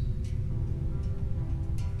faces.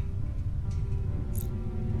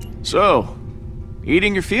 So,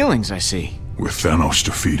 eating your feelings, I see. With Thanos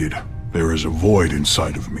defeated, there is a void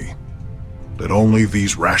inside of me that only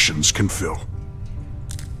these rations can fill.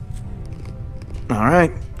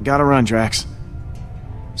 Alright, gotta run, Drax.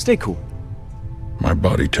 Stay cool. My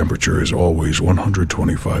body temperature is always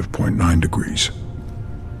 125.9 degrees.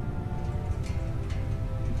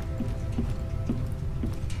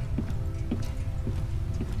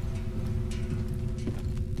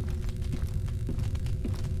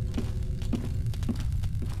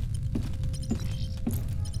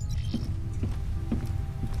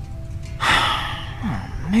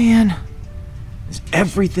 Man, is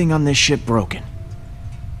everything on this ship broken?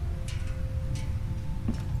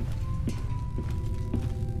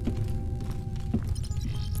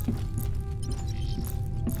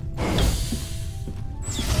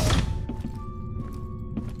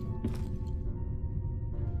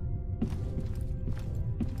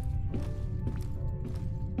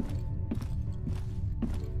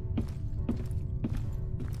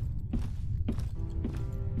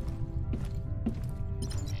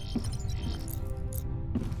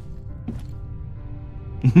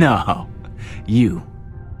 No, you.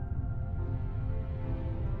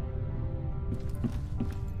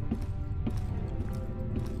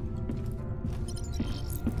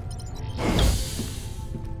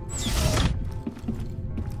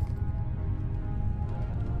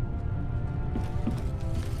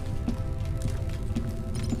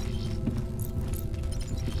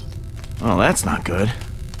 Well, that's not good.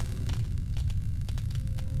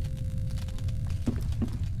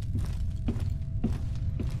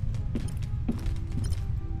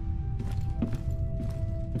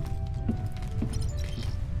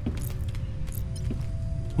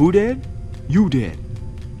 Who did? You did.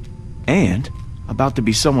 And about to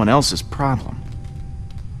be someone else's problem.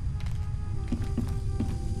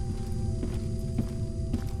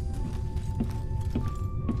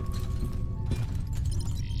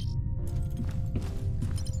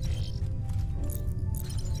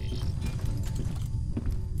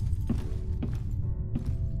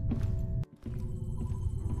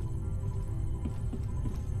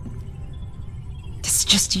 It's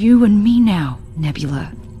just you and me now,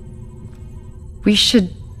 Nebula. We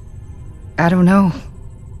should, I don't know,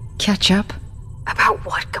 catch up? About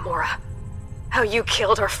what, Gamora? How you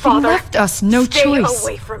killed our They father? left us no choice.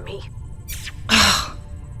 Stay away from me.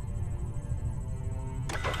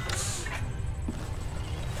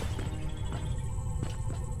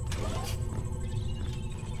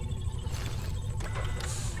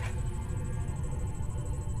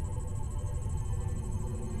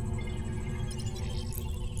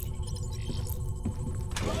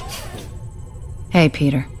 Hey,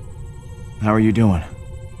 Peter. How are you doing?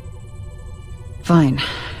 Fine.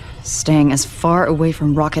 Staying as far away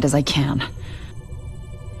from Rocket as I can.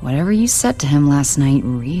 Whatever you said to him last night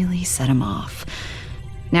really set him off.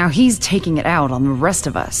 Now he's taking it out on the rest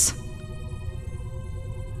of us.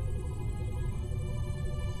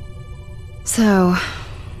 So,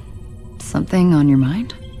 something on your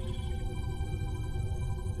mind?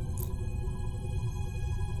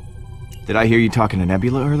 Did I hear you talking to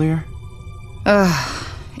Nebula earlier?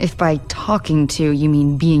 If by talking to you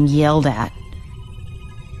mean being yelled at.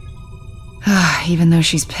 Even though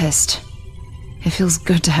she's pissed, it feels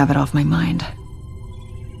good to have it off my mind.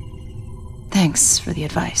 Thanks for the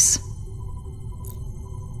advice.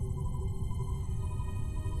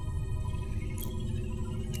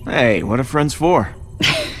 Hey, what are friends for?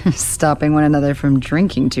 Stopping one another from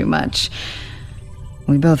drinking too much.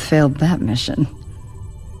 We both failed that mission.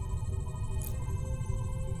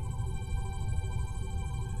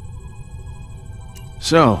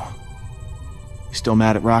 So, you still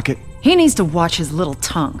mad at Rocket? He needs to watch his little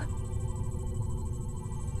tongue.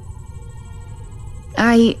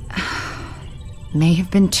 I may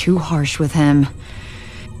have been too harsh with him.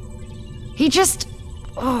 He just...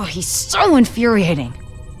 oh, he's so infuriating.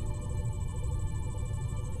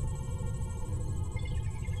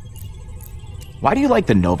 Why do you like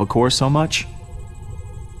the Nova Corps so much?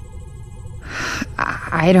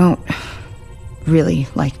 I don't really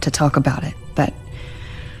like to talk about it, but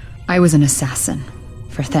I was an assassin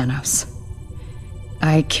for Thanos.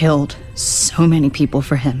 I killed so many people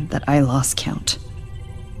for him that I lost count.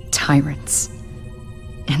 Tyrants.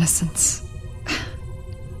 Innocents.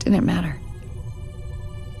 Didn't matter.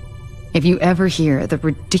 If you ever hear the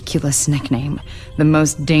ridiculous nickname, the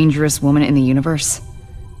most dangerous woman in the universe,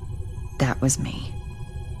 that was me.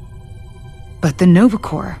 But the Nova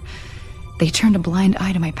Corps, they turned a blind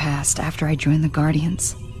eye to my past after I joined the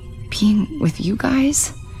Guardians. Being with you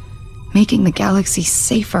guys, making the galaxy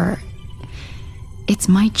safer, it's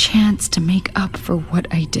my chance to make up for what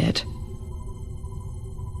I did.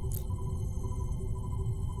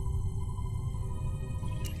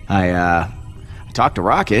 I talked to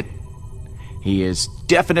Rocket. He is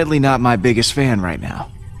definitely not my biggest fan right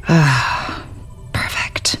now.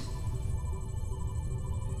 Perfect.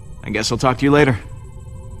 I guess I'll talk to you later.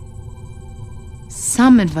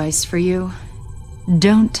 Some advice for you.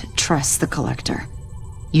 Don't trust the Collector.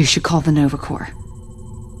 You should call the Nova Corps.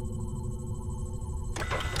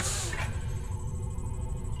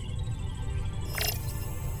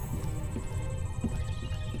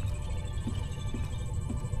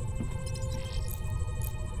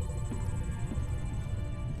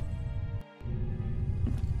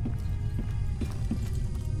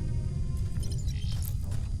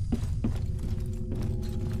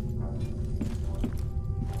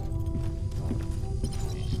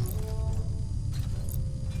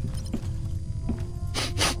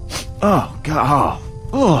 Oh, God.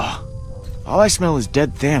 Oh. All I smell is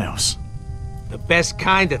dead Thanos. The best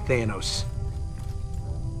kind of Thanos.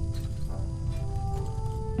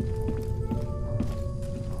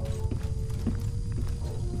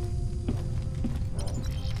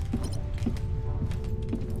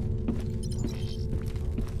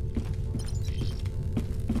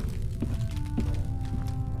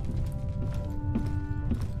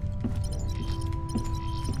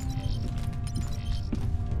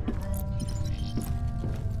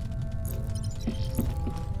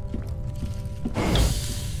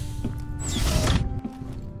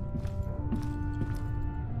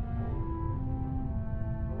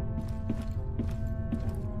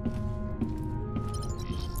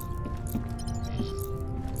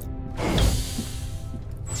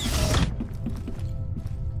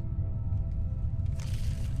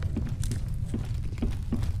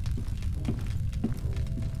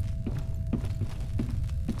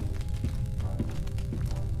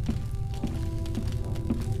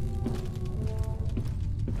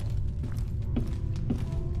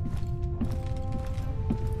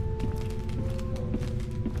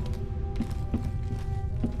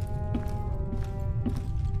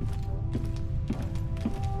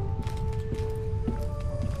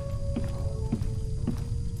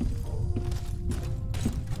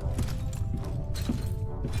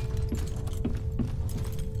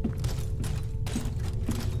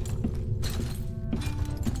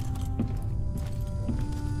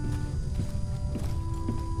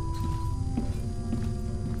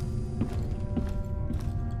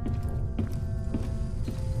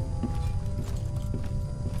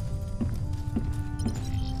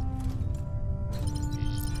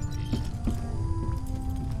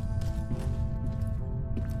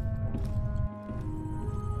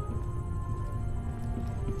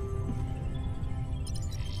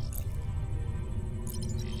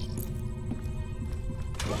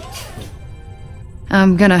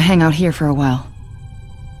 I'm gonna hang out here for a while.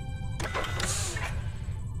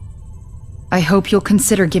 I hope you'll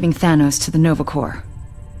consider giving Thanos to the Nova Corps.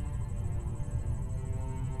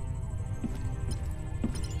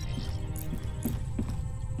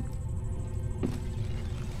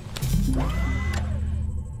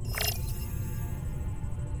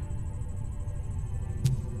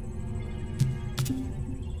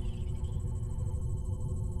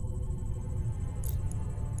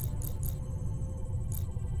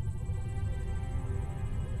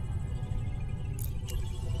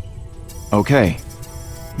 Okay.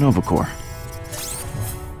 Nova Corps.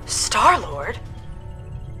 Star-Lord?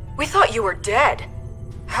 We thought you were dead.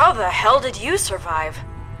 How the hell did you survive?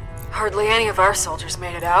 Hardly any of our soldiers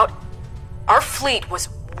made it out. Our fleet was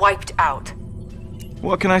wiped out.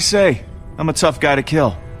 What can I say? I'm a tough guy to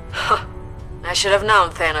kill. I should have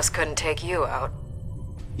known Thanos couldn't take you out.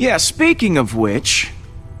 Yeah, speaking of which,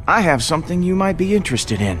 I have something you might be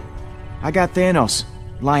interested in. I got Thanos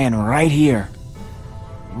lying right here.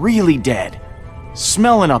 Really dead.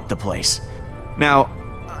 Smelling up the place. Now,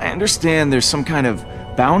 I understand there's some kind of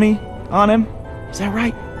bounty on him. Is that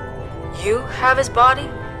right? You have his body?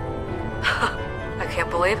 I can't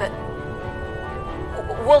believe it.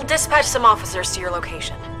 We'll dispatch some officers to your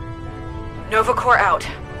location. Nova Corps out.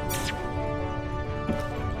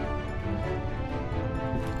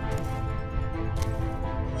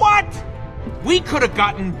 What? We could have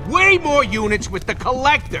gotten way more units with the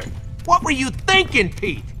Collector. What were you thinking,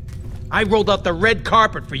 Pete? I rolled out the red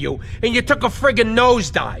carpet for you, and you took a friggin'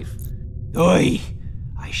 nosedive. Oy,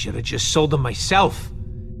 I should have just sold them myself.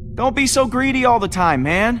 Don't be so greedy all the time,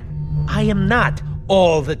 man. I am not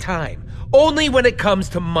all the time. Only when it comes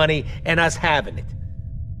to money and us having it.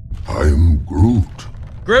 I'm Groot.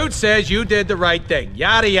 Groot says you did the right thing,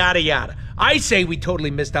 yada yada yada. I say we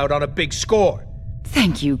totally missed out on a big score.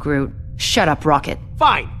 Thank you, Groot. Shut up, Rocket.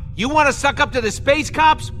 Fine. You want to suck up to the space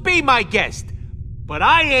cops? Be my guest. But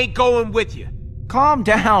I ain't going with you. Calm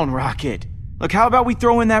down, Rocket. Look, how about we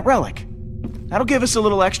throw in that relic? That'll give us a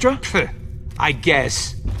little extra. I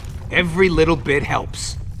guess. Every little bit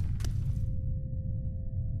helps.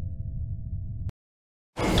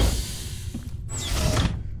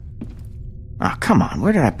 Oh, come on.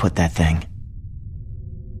 Where did I put that thing?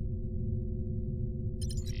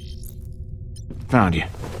 Found you.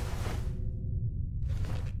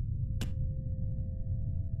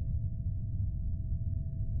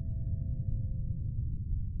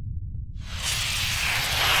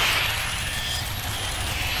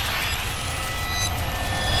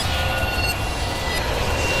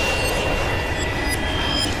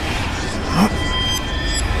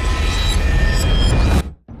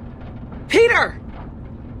 Peter!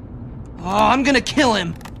 Oh, I'm gonna kill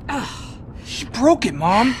him. She broke it,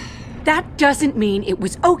 Mom. That doesn't mean it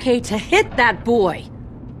was okay to hit that boy.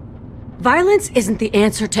 Violence isn't the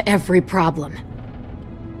answer to every problem.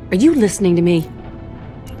 Are you listening to me?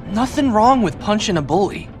 Nothing wrong with punching a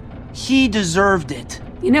bully. He deserved it.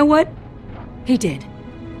 You know what? He did.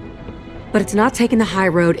 But it's not taking the high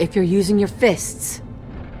road if you're using your fists.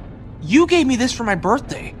 You gave me this for my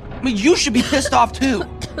birthday. I mean, you should be pissed off too.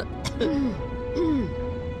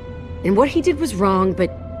 And what he did was wrong, but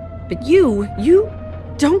you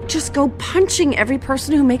don't just go punching every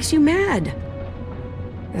person who makes you mad.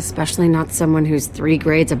 Especially not someone who's 3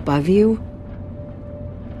 grades above you.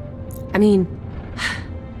 I mean,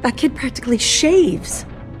 that kid practically shaves.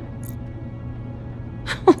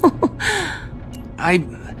 I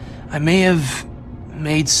may have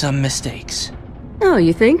made some mistakes. Oh,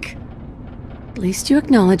 you think? At least you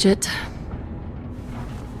acknowledge it.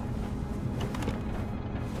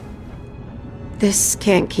 This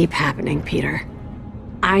can't keep happening, Peter.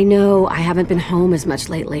 I know I haven't been home as much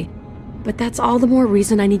lately, but that's all the more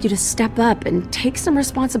reason I need you to step up and take some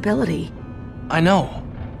responsibility. I know.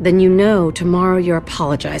 Then you know tomorrow you're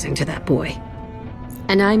apologizing to that boy.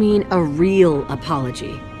 And I mean a real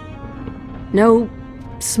apology. No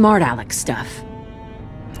smart aleck stuff.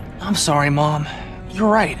 I'm sorry, Mom.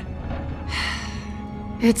 You're right.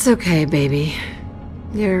 It's okay, baby.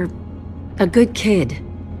 You're a good kid.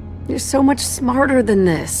 You're so much smarter than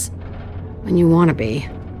this. When you want to be.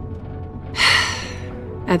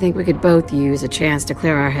 I think we could both use a chance to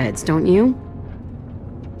clear our heads, don't you?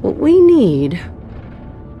 What we need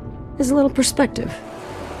is a little perspective.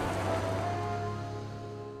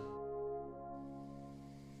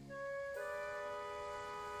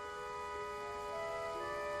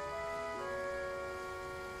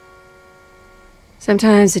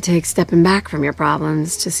 Sometimes it takes stepping back from your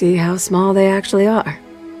problems to see how small they actually are.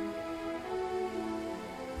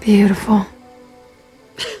 Beautiful.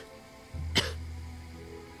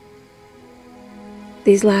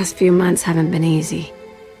 These last few months haven't been easy.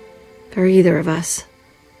 For either of us.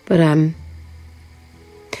 But, I'm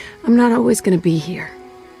not always gonna be here.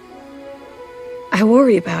 I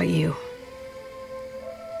worry about you.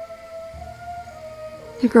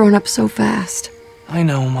 You're growing up so fast. I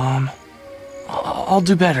know, Mom. I'll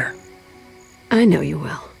do better. I know you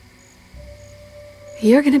will.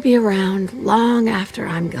 You're gonna be around long after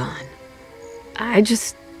I'm gone. I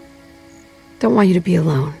just don't want you to be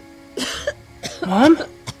alone. Mom?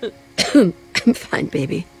 I'm fine,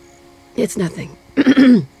 baby. It's nothing.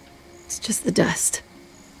 It's just the dust.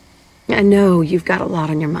 I know you've got a lot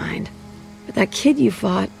on your mind. But that kid you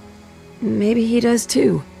fought, maybe he does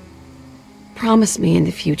too. Promise me in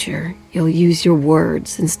the future you'll use your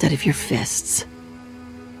words instead of your fists.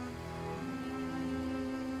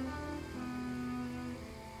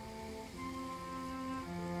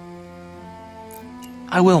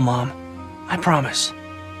 I will, Mom. I promise.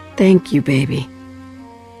 Thank you, baby.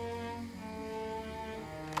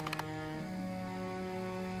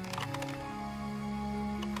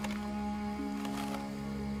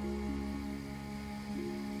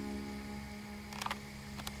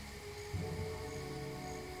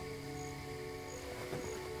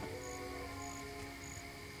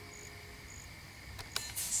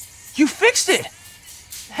 You fixed it!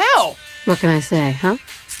 Hell! What can I say, huh?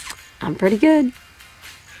 I'm pretty good.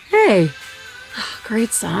 Hey,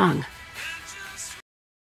 great song.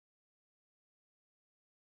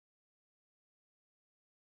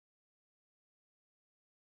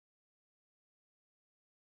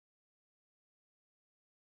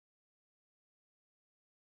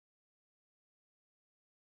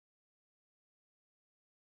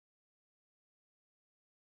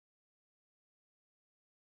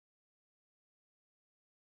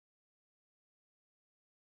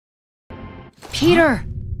 Peter!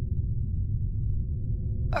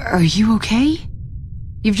 Are you okay?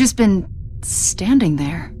 You've just been standing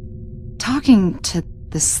there, talking to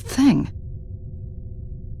this thing.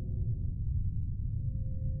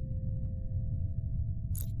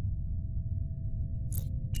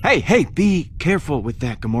 Hey, be careful with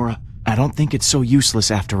that, Gamora. I don't think it's so useless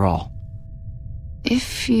after all.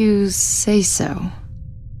 If you say so.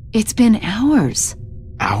 It's been hours.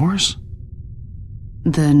 Hours?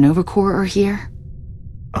 The Nova Corps are here?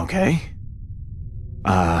 Okay.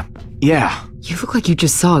 Yeah. You look like you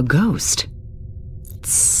just saw a ghost.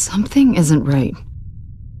 Something isn't right.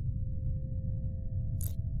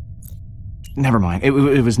 Never mind. It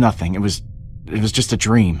was nothing. It was just a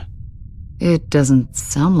dream. It doesn't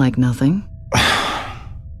sound like nothing.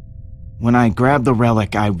 When I grabbed the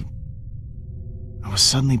relic, I was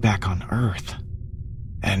suddenly back on Earth.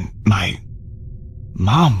 And my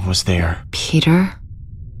mom was there. Peter,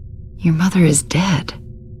 your mother is dead.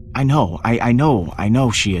 I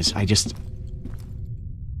know she is. I just...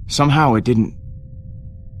 Somehow it didn't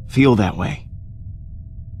feel that way.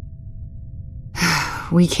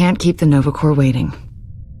 We can't keep the Nova Corps waiting.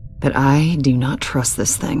 But I do not trust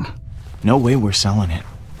this thing. No way we're selling it.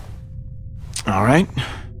 All right.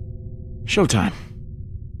 Showtime.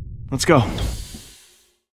 Let's go.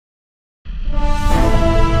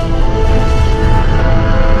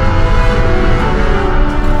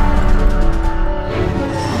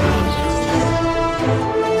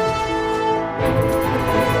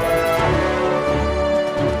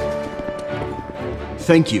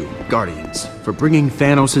 Thank you, Guardians, for bringing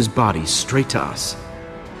Thanos' body straight to us.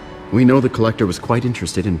 We know the Collector was quite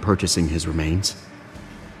interested in purchasing his remains.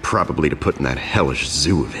 Probably to put in that hellish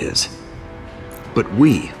zoo of his. But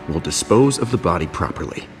we will dispose of the body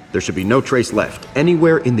properly. There should be no trace left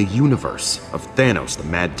anywhere in the universe of Thanos the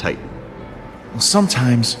Mad Titan. Well,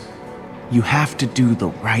 sometimes you have to do the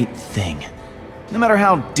right thing. No matter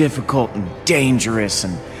how difficult and dangerous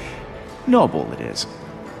and noble it is.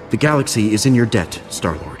 The galaxy is in your debt,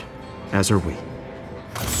 Star-Lord, as are we.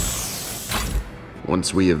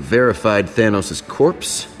 Once we have verified Thanos'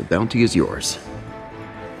 corpse, the bounty is yours.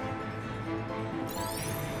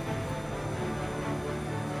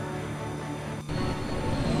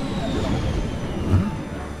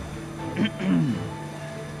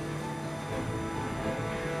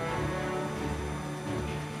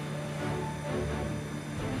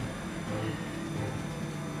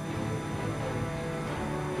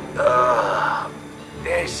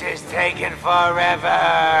 This is taking forever!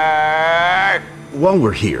 While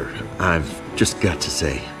we're here, I've just got to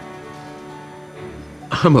say,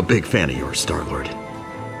 I'm a big fan of yours, Star-Lord.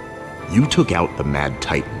 You took out the Mad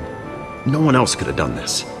Titan. No one else could have done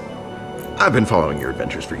this. I've been following your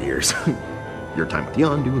adventures for years. Your time with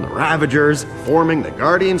Yondu and the Ravagers, forming the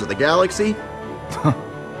Guardians of the Galaxy.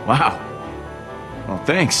 Wow. Well,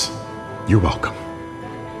 thanks. You're welcome.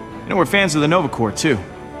 You know, we're fans of the Nova Corps, too.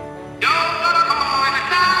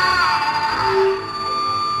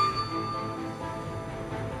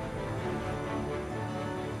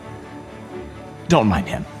 Don't mind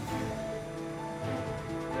him.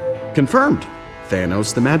 Confirmed.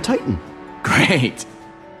 Thanos the Mad Titan. Great.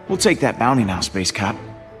 We'll take that bounty now, Space Cop.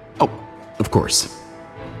 Oh, of course.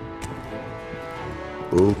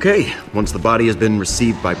 Okay, once the body has been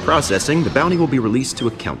received by processing, the bounty will be released to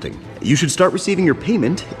accounting. You should start receiving your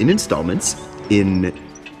payment in installments in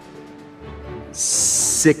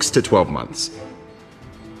 6 to 12 months.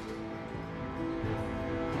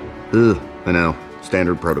 Ugh, I know.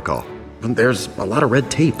 Standard protocol. But there's a lot of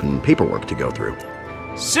red tape and paperwork to go through.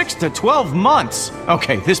 6 to 12 months?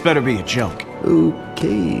 Okay, this better be a joke.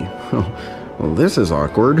 Okay. Well, this is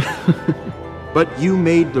awkward. But you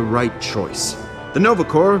made the right choice. The Nova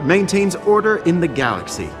Corps maintains order in the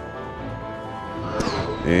galaxy.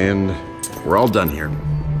 And we're all done here.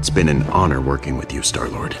 It's been an honor working with you,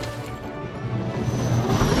 Star-Lord.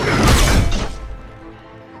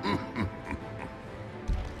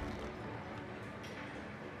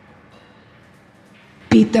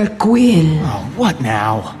 Peter Quill. Oh, what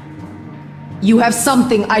now? You have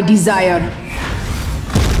something I desire.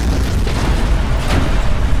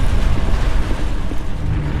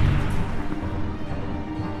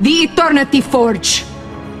 The Eternity Forge.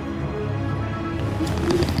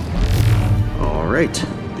 All right.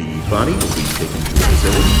 The body will be taken to the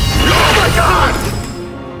facility. Oh my God!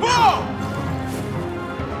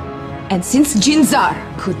 And since Jinzar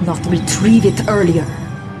could not retrieve it earlier,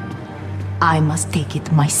 I must take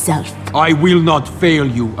it myself. I will not fail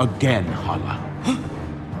you again, Hala.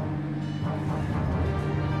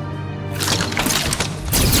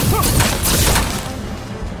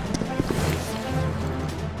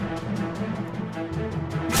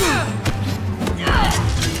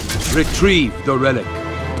 Retrieve the relic.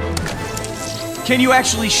 Can you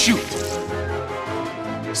actually shoot?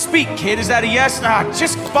 Speak, kid. Is that a yes?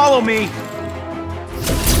 Just follow me.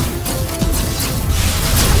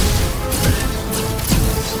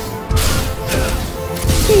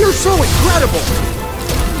 You're so incredible!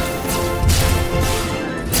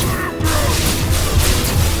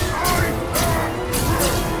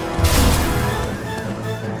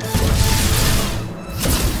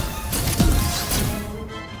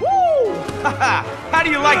 Woo! How do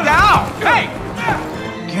you like that? Ow! Hey!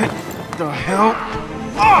 Get the hell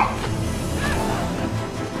off!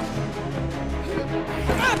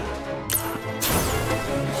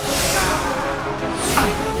 I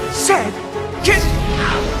said, get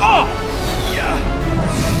off! Yeah.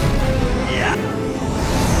 Yeah.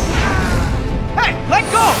 Hey, let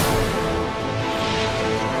go!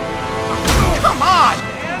 Come on,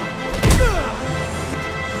 man!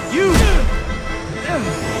 You...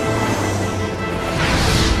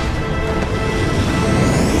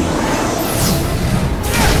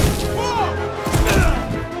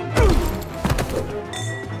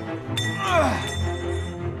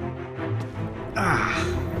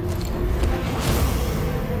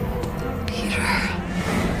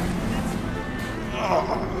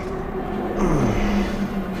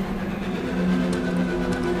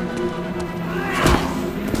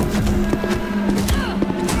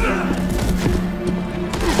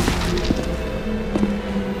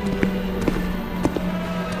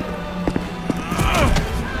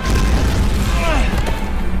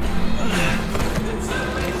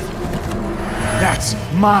 That's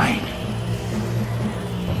mine.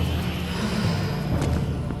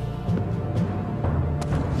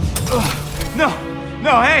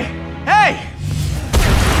 No, hey! Hey!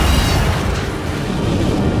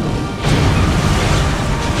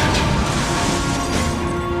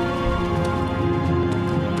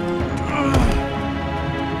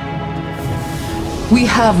 We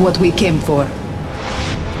have what we came for.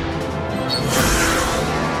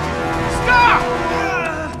 Stop!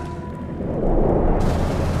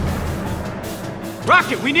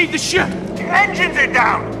 Rocket, we need the ship! The engines are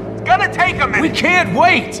down! It's gonna take a minute! We can't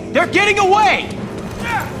wait! They're getting away!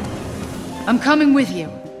 I'm coming with you.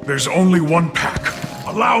 There's only one pack.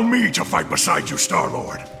 Allow me to fight beside you,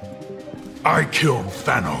 Star-Lord. I killed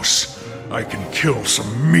Thanos. I can kill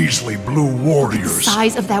some measly blue warriors. The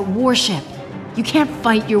size of that warship. You can't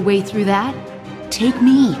fight your way through that. Take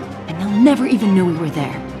me, and they'll never even know we were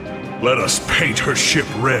there. Let us paint her ship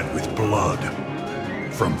red with blood.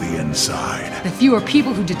 From the inside. The fewer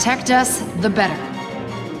people who detect us, the better.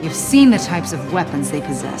 You've seen the types of weapons they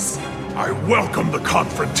possess. I welcome the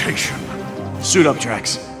confrontation. Suit up,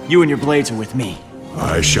 Drax. You and your blades are with me.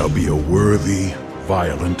 I shall be a worthy,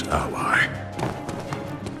 violent ally.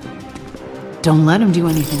 Don't let him do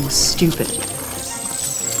anything stupid.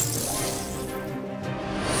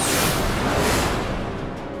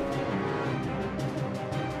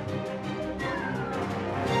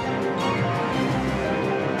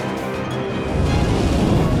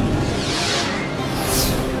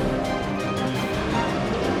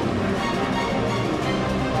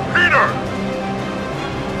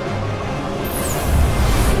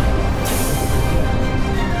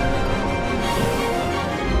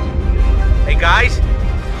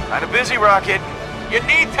 Busy, Rocket. You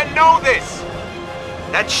need to know this!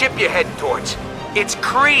 That ship you're heading towards, it's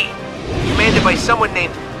Kree, commanded by someone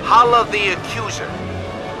named Hala the Accuser.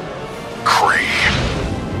 Kree?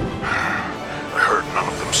 I heard none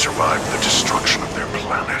of them survived the destruction of their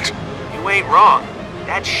planet. You ain't wrong.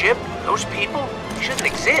 That ship, those people, shouldn't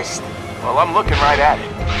exist. Well, I'm looking right at it.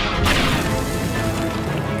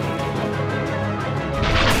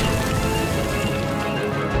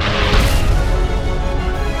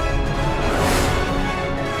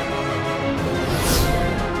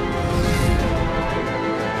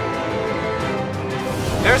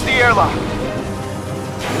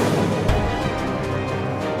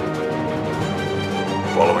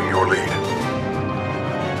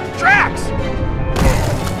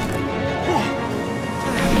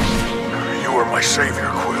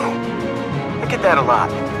 that a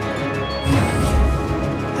lot.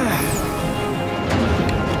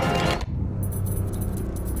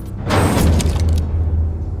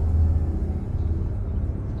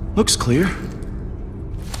 Looks clear.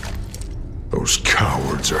 Those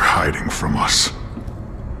cowards are hiding from us.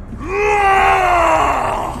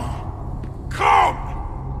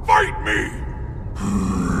 Come! Fight me!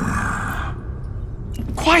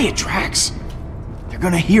 Quiet, Drax. They're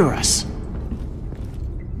gonna hear us.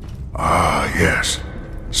 Ah, yes.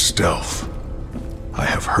 Stealth. I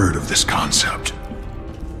have heard of this concept.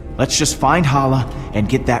 Let's just find Hala and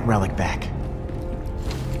get that relic back.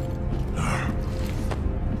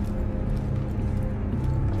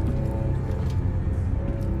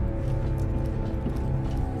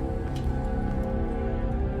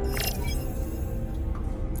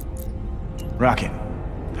 Rocket,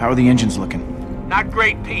 how are the engines looking? Not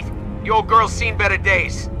great, Pete. The old girl's seen better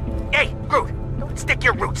days. Hey, Groot, don't stick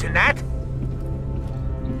your roots in that.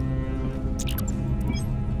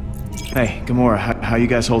 Hey, Gamora, how you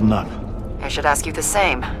guys holding up? I should ask you the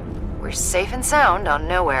same. We're safe and sound on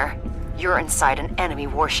Knowhere. You're inside an enemy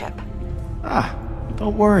warship. Ah,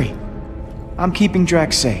 don't worry. I'm keeping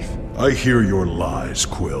Drax safe. I hear your lies,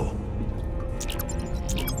 Quill.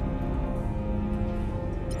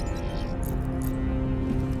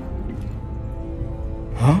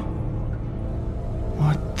 Huh?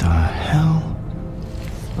 What the hell?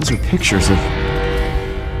 Those are pictures of...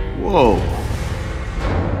 Whoa.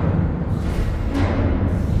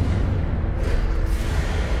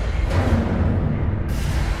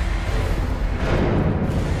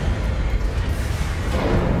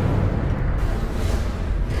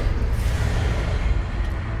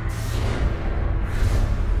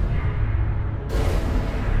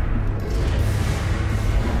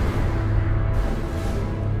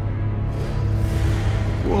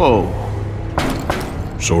 Whoa.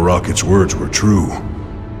 So Rocket's words were true.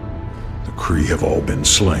 The Kree have all been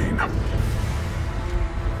slain.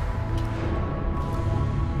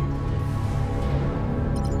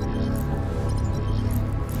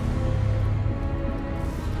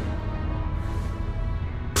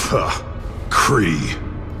 Puh. Kree.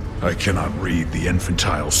 I cannot read the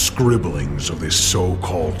infantile scribblings of this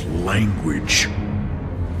so-called language.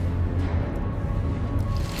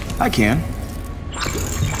 I can.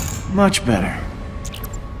 Much better.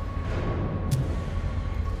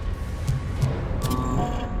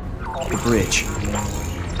 The bridge.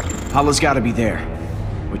 Hala's gotta be there.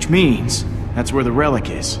 Which means that's where the relic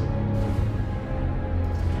is.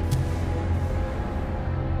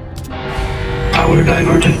 Power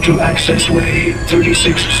diverted to access way.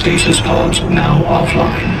 36 stasis pods now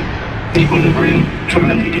offline. Equilibrium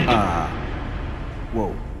terminated.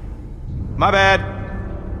 Whoa. My bad.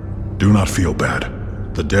 Do not feel bad.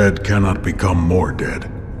 The dead cannot become more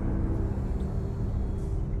dead.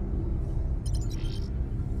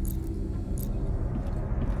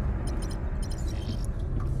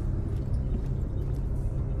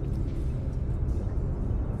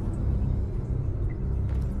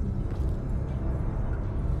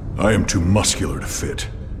 I am too muscular to fit.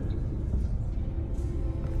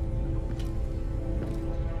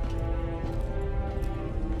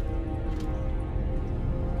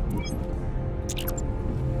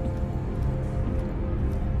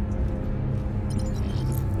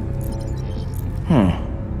 Hmm.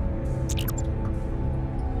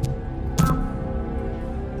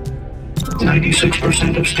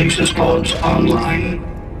 .96% of stasis pods online.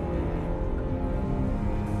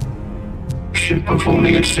 Ship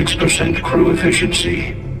performing at 6% crew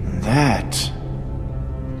efficiency. That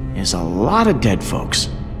is a lot of dead folks.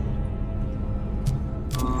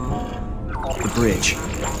 The bridge.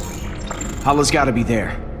 Hala's gotta be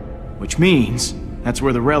there. Which means that's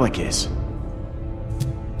where the relic is.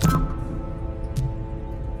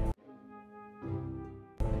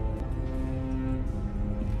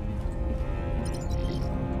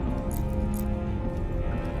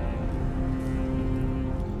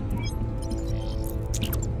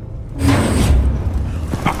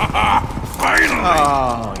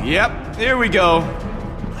 Oh, yep, here we go.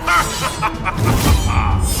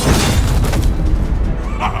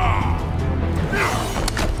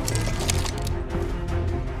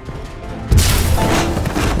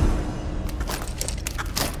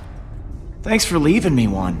 Thanks for leaving me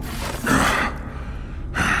one.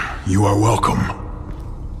 You are welcome.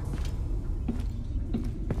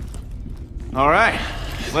 All right,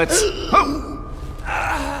 let's... Oh!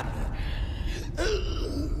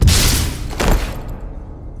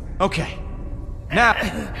 Okay. Now...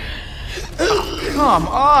 Oh, come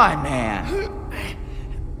on, man.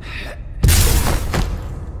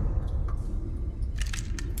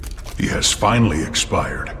 has finally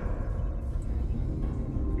expired.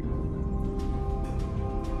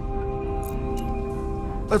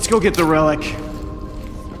 Let's go get the relic.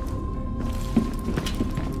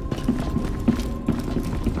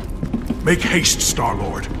 Make haste,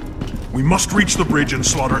 Star-Lord. We must reach the bridge and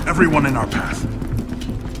slaughter everyone in our path.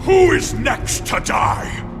 Who is next to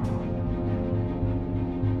die?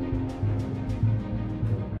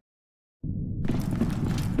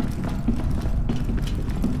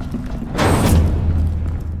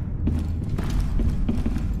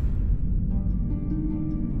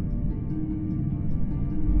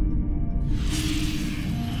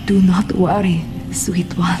 Do not worry,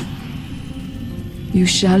 sweet one. You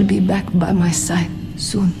shall be back by my side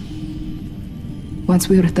soon. Once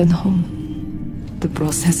we return home, the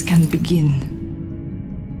process can begin.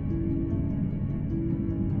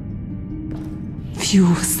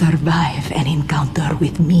 Few survive an encounter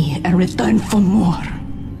with me and return for more.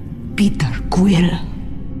 Peter Quill.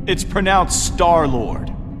 It's pronounced Star-Lord.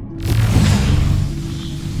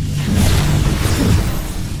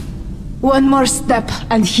 One more step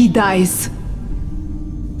and he dies.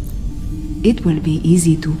 It will be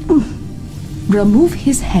easy to remove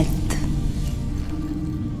his head.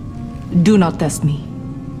 Do not test me.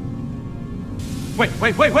 Wait!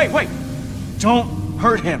 Don't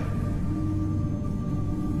hurt him.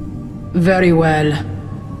 Very well.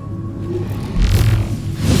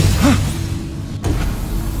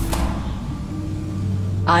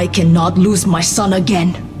 I cannot lose my son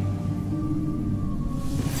again.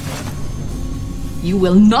 You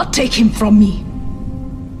will not take him from me.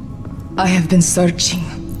 I have been searching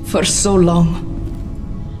for so long.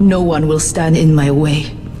 No one will stand in my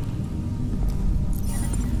way.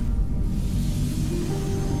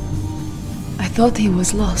 I thought he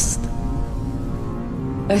was lost.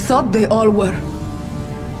 I thought they all were.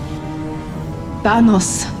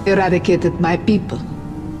 Thanos eradicated my people,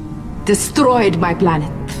 destroyed my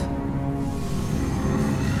planet.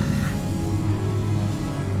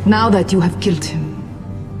 Now that you have killed him,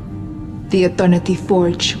 the Eternity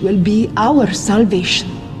Forge will be our salvation.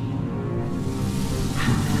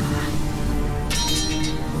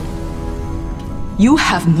 You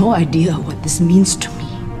have no idea what this means to me.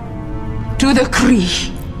 To the Kree,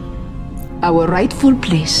 our rightful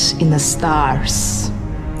place in the stars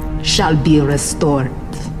shall be restored.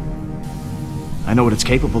 I know what it's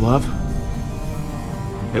capable of.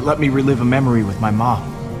 It let me relive a memory with my mom.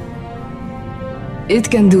 It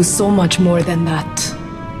can do so much more than that.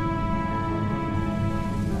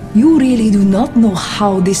 You really do not know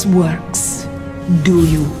how this works, do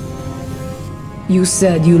you? You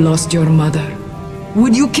said you lost your mother.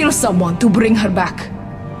 Would you kill someone to bring her back?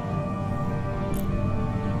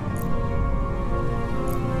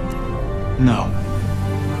 No.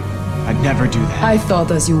 I'd never do that. I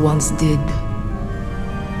thought as you once did.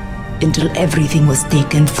 Until everything was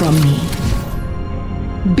taken from me.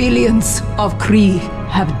 Billions of Kree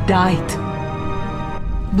have died.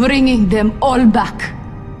 Bringing them all back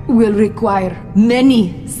will require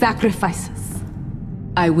many sacrifices.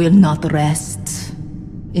 I will not rest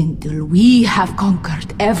until we have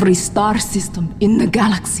conquered every star system in the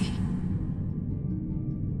galaxy.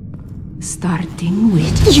 Starting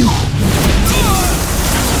with you.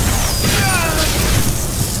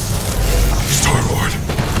 Star-Lord.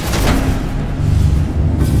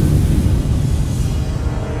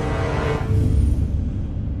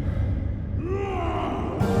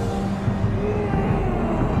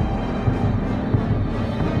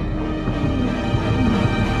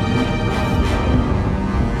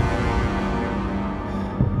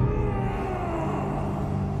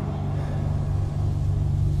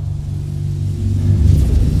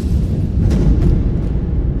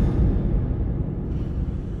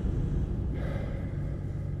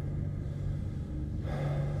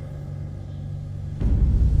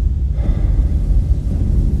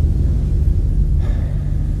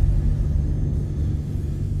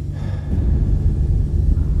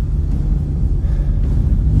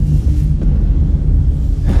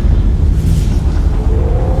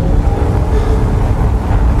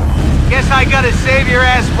 I gotta save your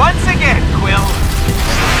ass once again, Quill.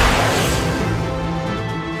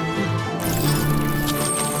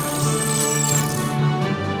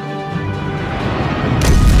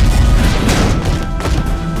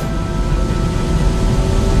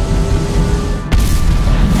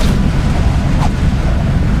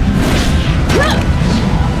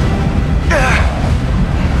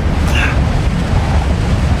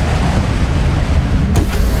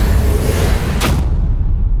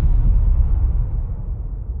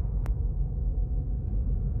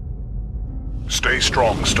 Stay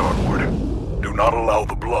strong, Star-Lord. Do not allow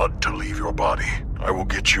the blood to leave your body. I will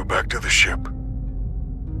get you back to the ship.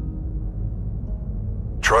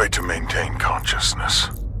 Try to maintain consciousness.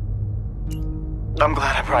 I'm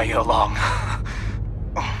glad I brought you along.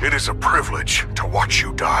 It is a privilege to watch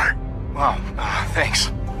you die. Wow,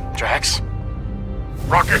 thanks, Drax.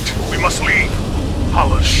 Rocket, we must leave.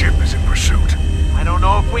 Hala's ship is in pursuit. I don't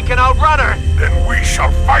know if we can outrun her. Then we shall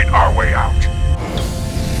fight our way out.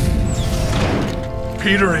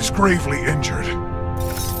 Peter is gravely injured.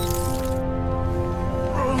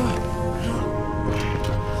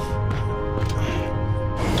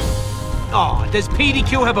 Oh, does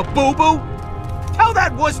PDQ have a boo-boo? Tell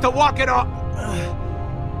that wuss to walk it off.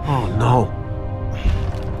 Oh, no.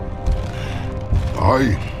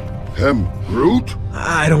 I am Groot?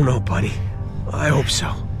 I don't know, buddy. I hope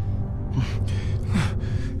so.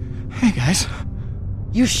 Hey, guys.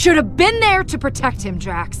 You should have been there to protect him,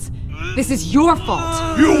 Drax. This is your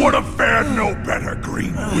fault. You would have fared no better,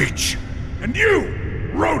 Green Witch. And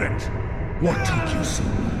you, Rodent. What took you so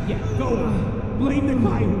long? Yeah, go on. Blame the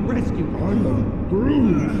guy who rescued you. I'm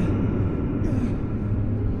Groot.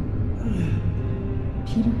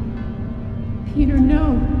 Peter,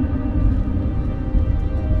 no.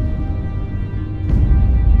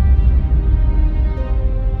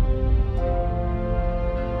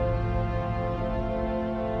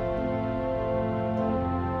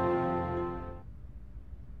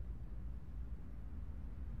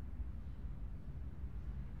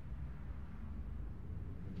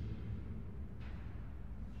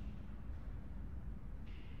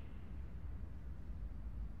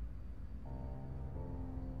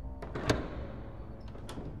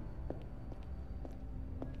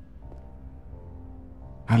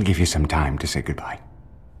 I'll give you some time to say goodbye.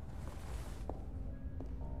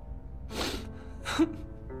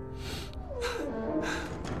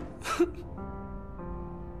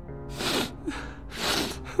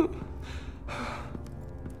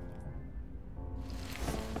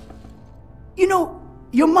 You know,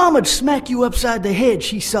 your moma'd smack you upside the head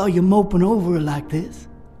she saw you moping over her like this.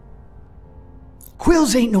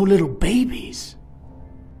 Quills ain't no little babies.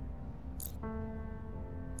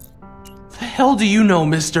 The hell do you know,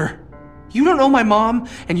 mister? You don't know my mom,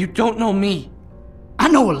 and you don't know me. I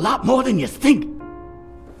know a lot more than you think.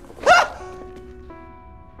 Ah!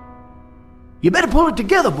 You better pull it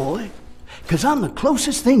together, boy, 'cause I'm the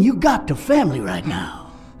closest thing you got to family right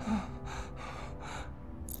now.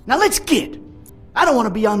 Now let's get. I don't want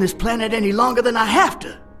to be on this planet any longer than I have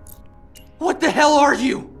to. What the hell are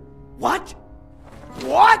you? What?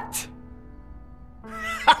 What?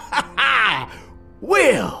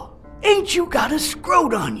 Well, ain't you got a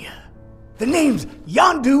scrote on you? The name's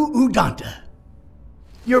Yondu Udanta.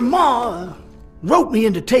 Your ma wrote me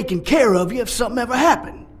into taking care of you if something ever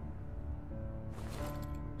happened.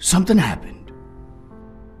 Something happened.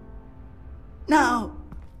 Now,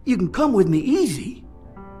 you can come with me easy,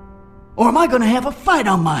 or am I gonna have a fight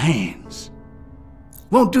on my hands?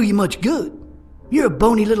 Won't do you much good. You're a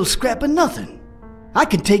bony little scrap of nothing. I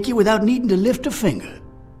can take you without needing to lift a finger.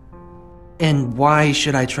 And why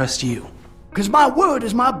should I trust you? 'Cause my word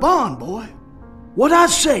is my bond, boy. What I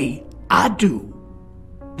say, I do.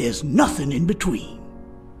 There's nothing in between.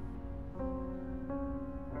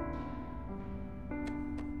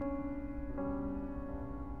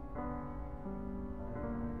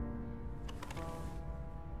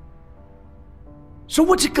 So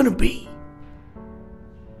what's it gonna be?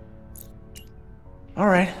 All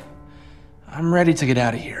right. I'm ready to get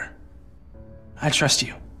out of here. I trust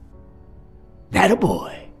you. That a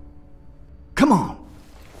boy. Come on.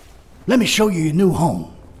 Let me show you your new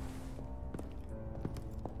home.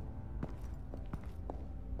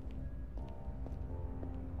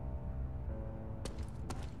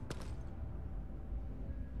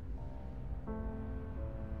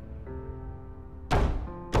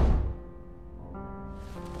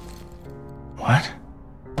 What?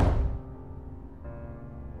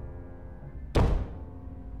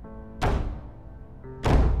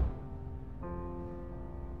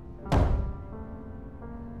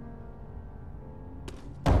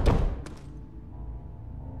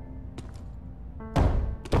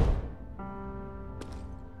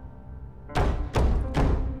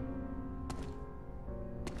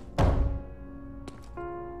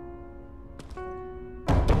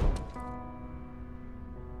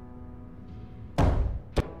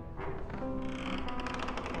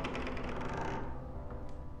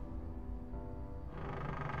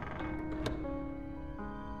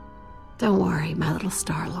 Don't worry, my little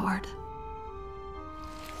Star-Lord.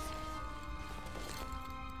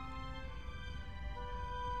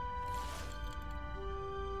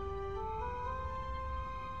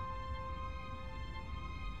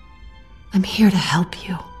 I'm here to help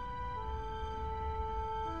you.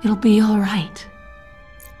 It'll be all right.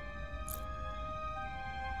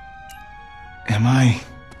 Am I...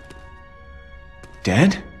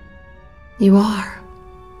 dead? You are,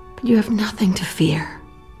 but you have nothing to fear.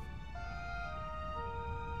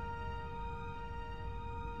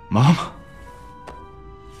 Mom?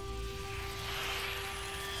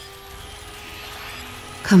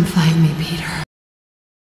 Come find me, Peter.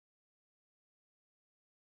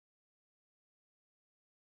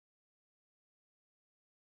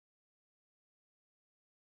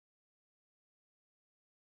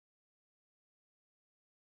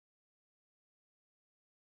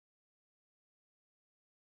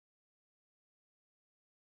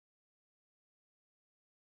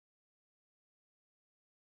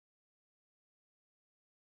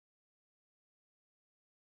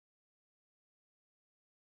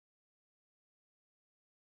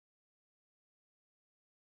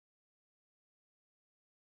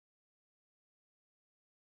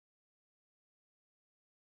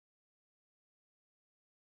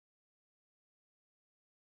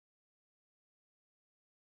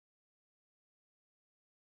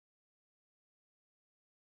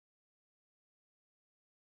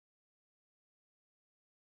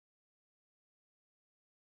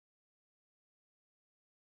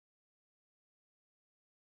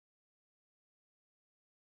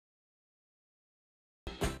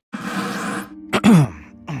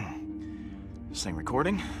 This thing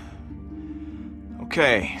recording?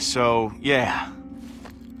 Okay, so, yeah.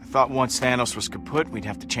 I thought once Thanos was kaput, we'd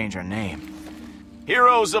have to change our name.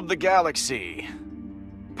 Heroes of the Galaxy.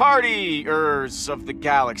 Partiers of the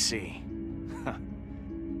Galaxy.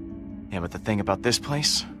 Yeah, but the thing about this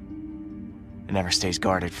place, it never stays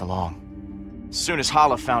guarded for long. As soon as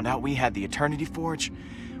Hala found out we had the Eternity Forge,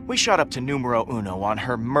 we shot up to numero uno on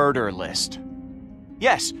her murder list.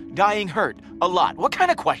 Yes, dying hurt. A lot. What kind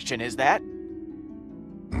of question is that?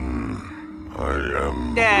 I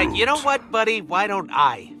am Dad, Groot. you know what, buddy? Why don't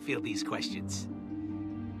I field these questions?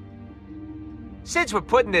 Since we're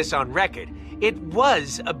putting this on record, it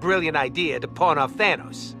was a brilliant idea to pawn off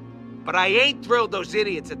Thanos. But I ain't thrilled those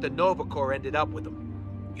idiots at the Nova Corps ended up with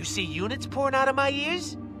him. You see units pouring out of my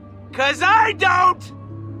ears? 'Cause I don't!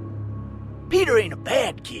 Peter ain't a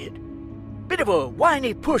bad kid. Bit of a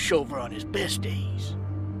whiny pushover on his best days.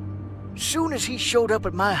 Soon as he showed up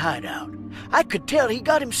at my hideout, I could tell he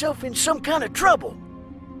got himself in some kind of trouble.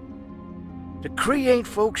 The Kree ain't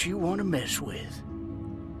folks you want to mess with.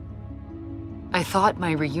 I thought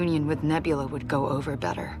my reunion with Nebula would go over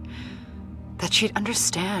better. That she'd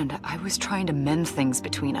understand I was trying to mend things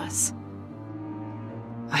between us.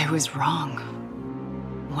 I was wrong.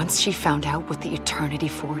 Once she found out what the Eternity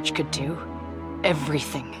Forge could do,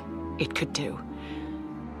 everything it could do,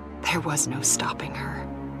 there was no stopping her.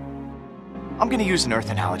 I'm gonna use an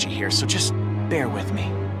Earth analogy here, so just bear with me.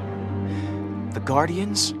 The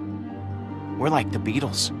Guardians, we're like the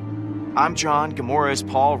Beatles. I'm John, Gamora is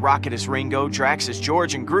Paul, Rocket is Ringo, Drax is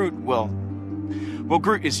George, and Groot, well,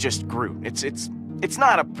 Groot is just Groot. It's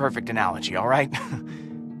not a perfect analogy, all right?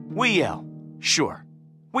 We yell, sure.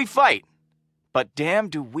 We fight, but damn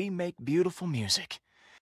do we make beautiful music.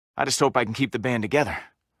 I just hope I can keep the band together,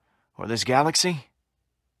 or this galaxy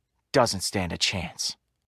doesn't stand a chance.